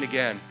communion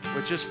again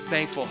with just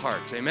thankful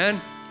hearts.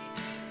 Amen?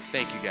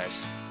 Thank you,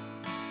 guys.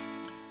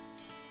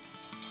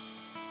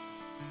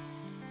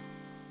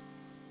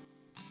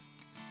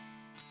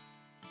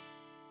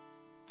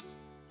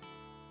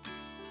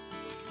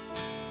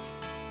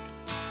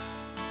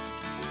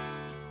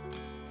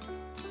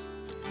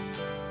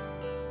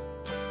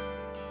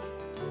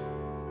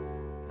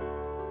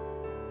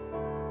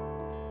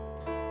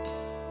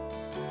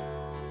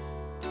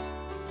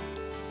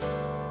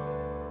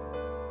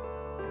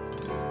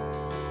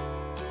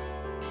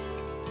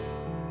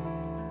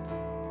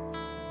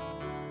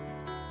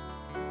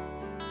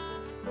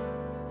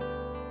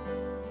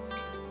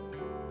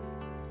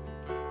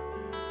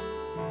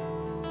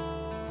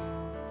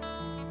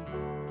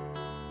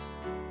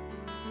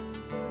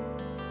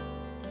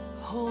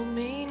 Hold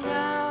me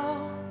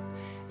now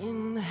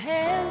in the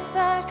hands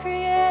that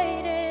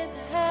created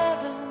the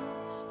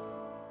heavens.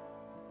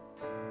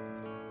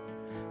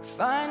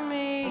 Find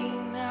me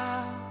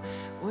now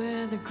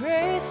where the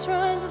grace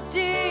runs as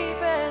deep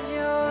as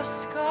your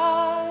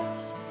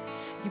scars.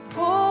 You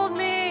pulled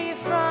me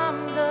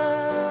from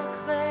the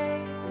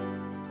clay,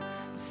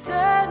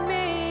 set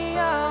me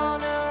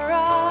on a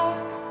rock,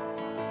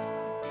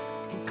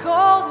 and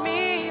called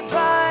me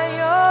by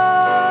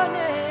your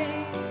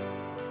name,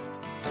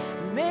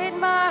 made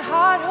my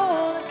heart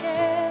whole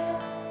again.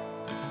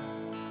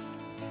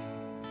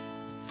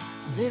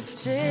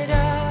 Lifted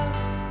up,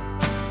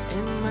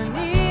 and my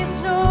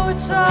knees know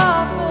it's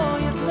all for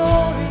your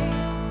glory.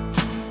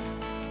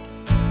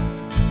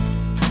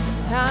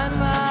 That I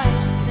might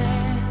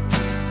stand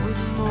with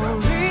more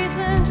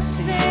reason to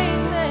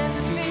sing than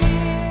to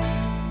fear.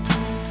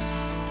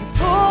 You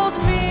pulled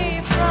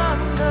me from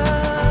the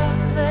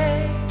clay,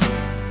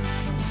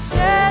 you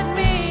set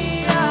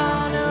me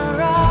on a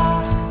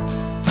rock,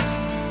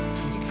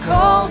 you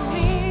called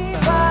me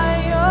by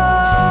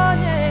your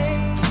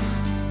name,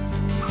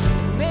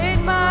 made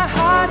my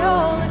heart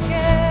whole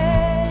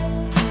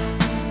again.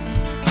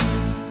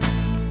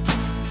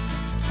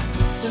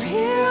 So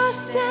here I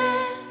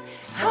stand,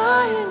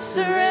 high and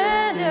surrender.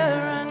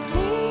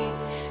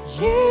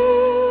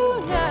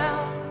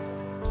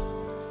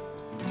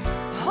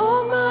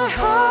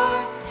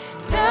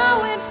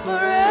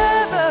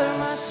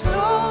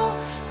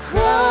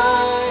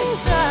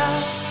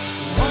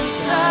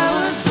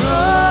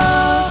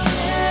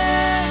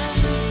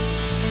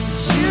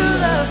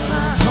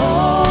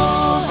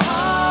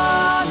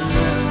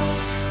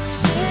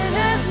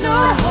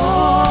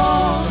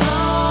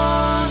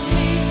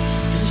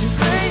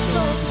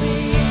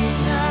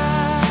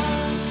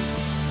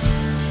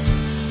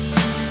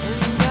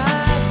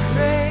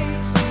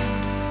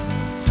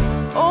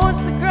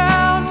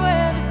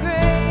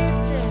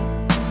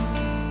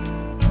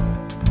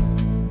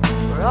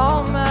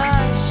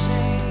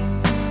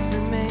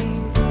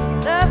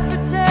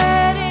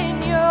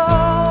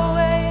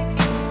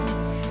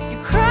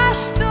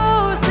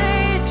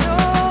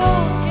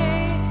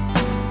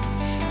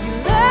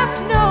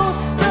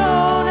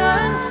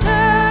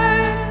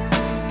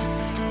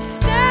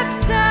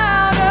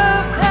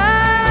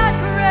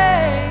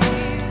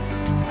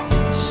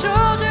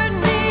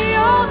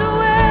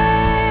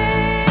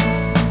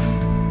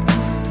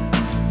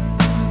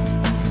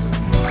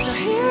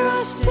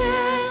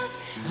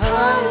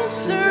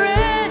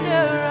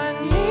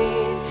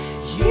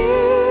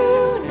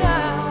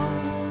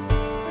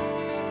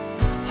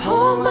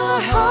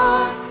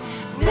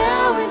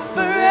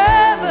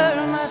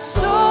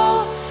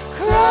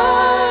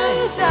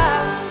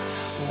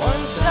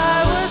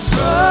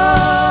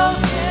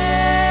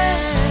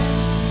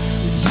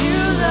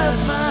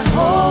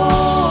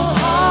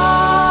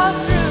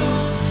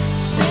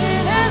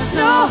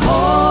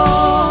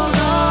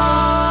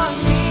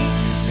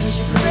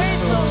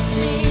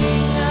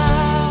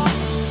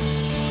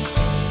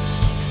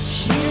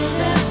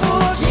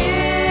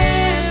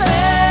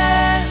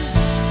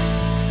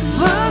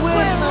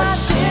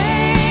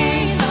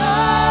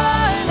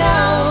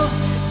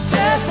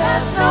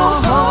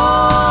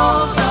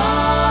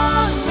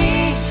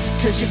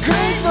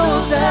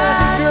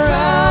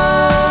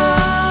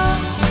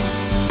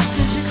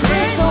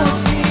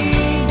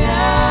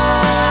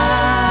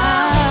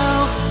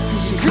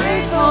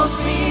 grace holds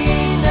me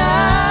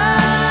now.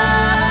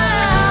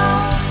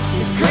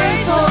 Your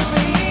grace holds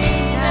me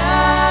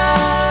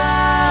now.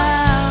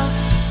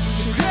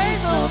 Your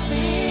grace holds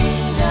me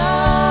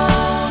now.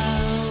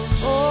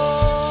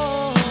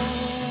 Oh.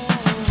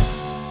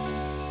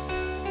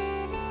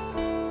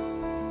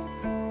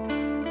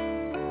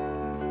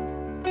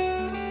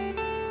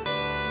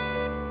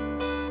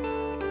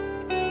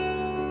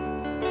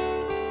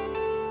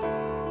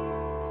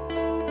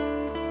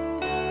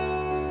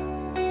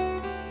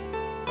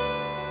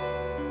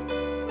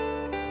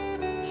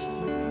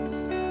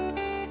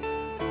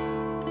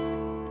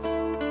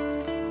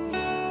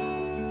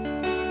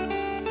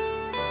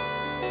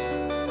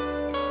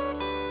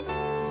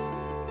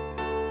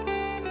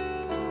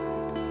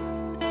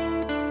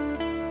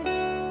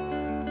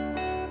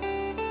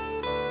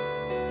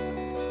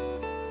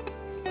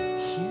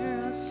 Here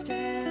I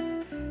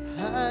stand,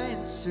 high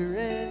in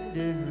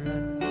surrender. I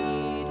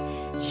need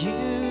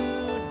you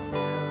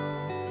now.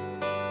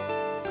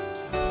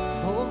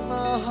 Hold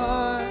my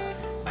heart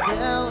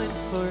now and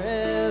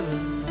forever.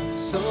 My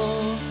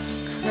soul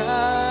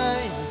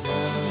cries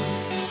out.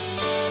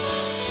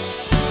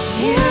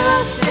 Here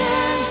I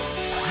stand,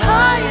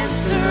 high in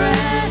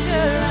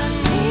surrender. I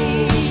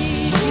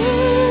need you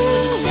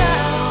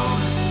now.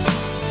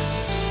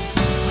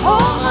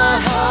 Hold my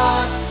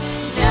heart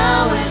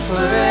now and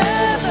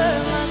forever.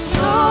 My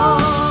soul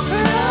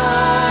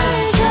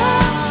cries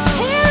out.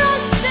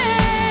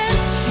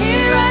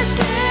 Here I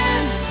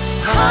stand,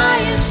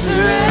 high in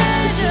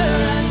surrender.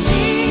 I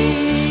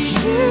need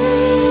you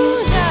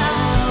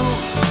now.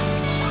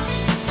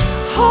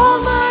 Hold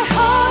my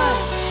heart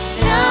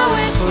now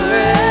and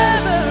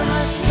forever.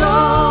 My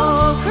soul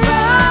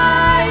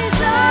cries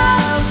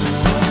out.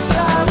 Once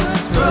I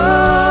was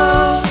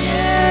broken,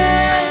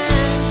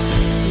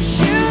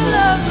 you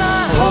loved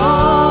my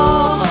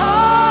whole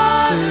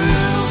heart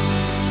through.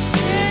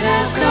 Sin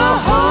has no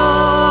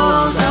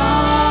hold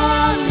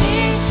on me,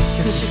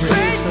 'cause your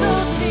grace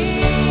holds me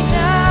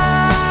now.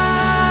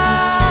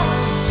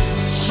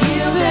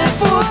 Healed and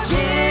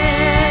forgiven.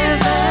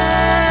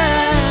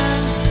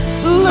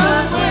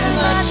 Look where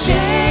my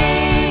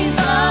chains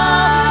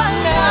are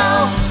now.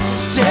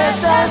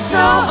 Death has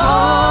no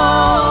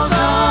hold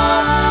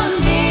on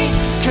me,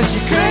 'cause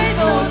your grace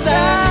holds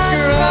that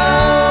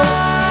ground.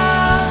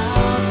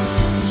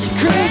 Your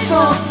grace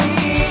holds me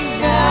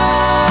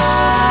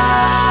now.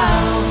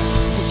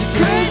 'Cause your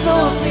grace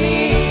holds me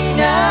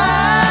now.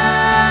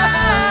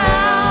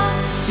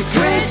 Your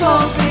grace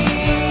holds me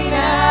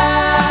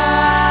now.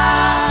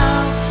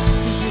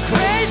 Your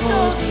grace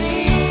holds me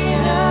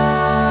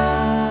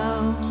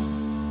now.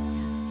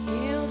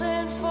 Healed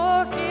and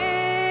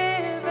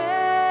forgiven.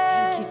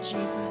 Thank you,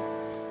 Jesus.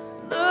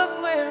 Look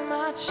where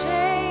my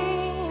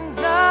chains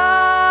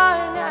are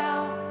now.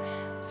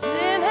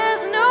 Sin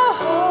has no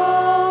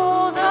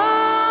hold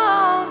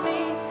on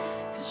me,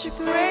 'cause your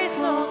grace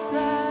holds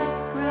that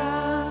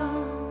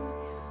ground.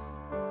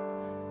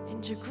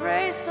 And your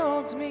grace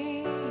holds me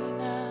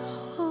now.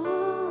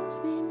 Holds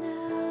me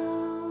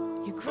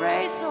now. Your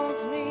grace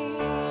holds me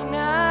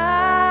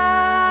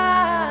now.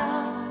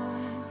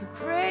 Your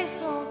grace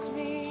holds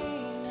me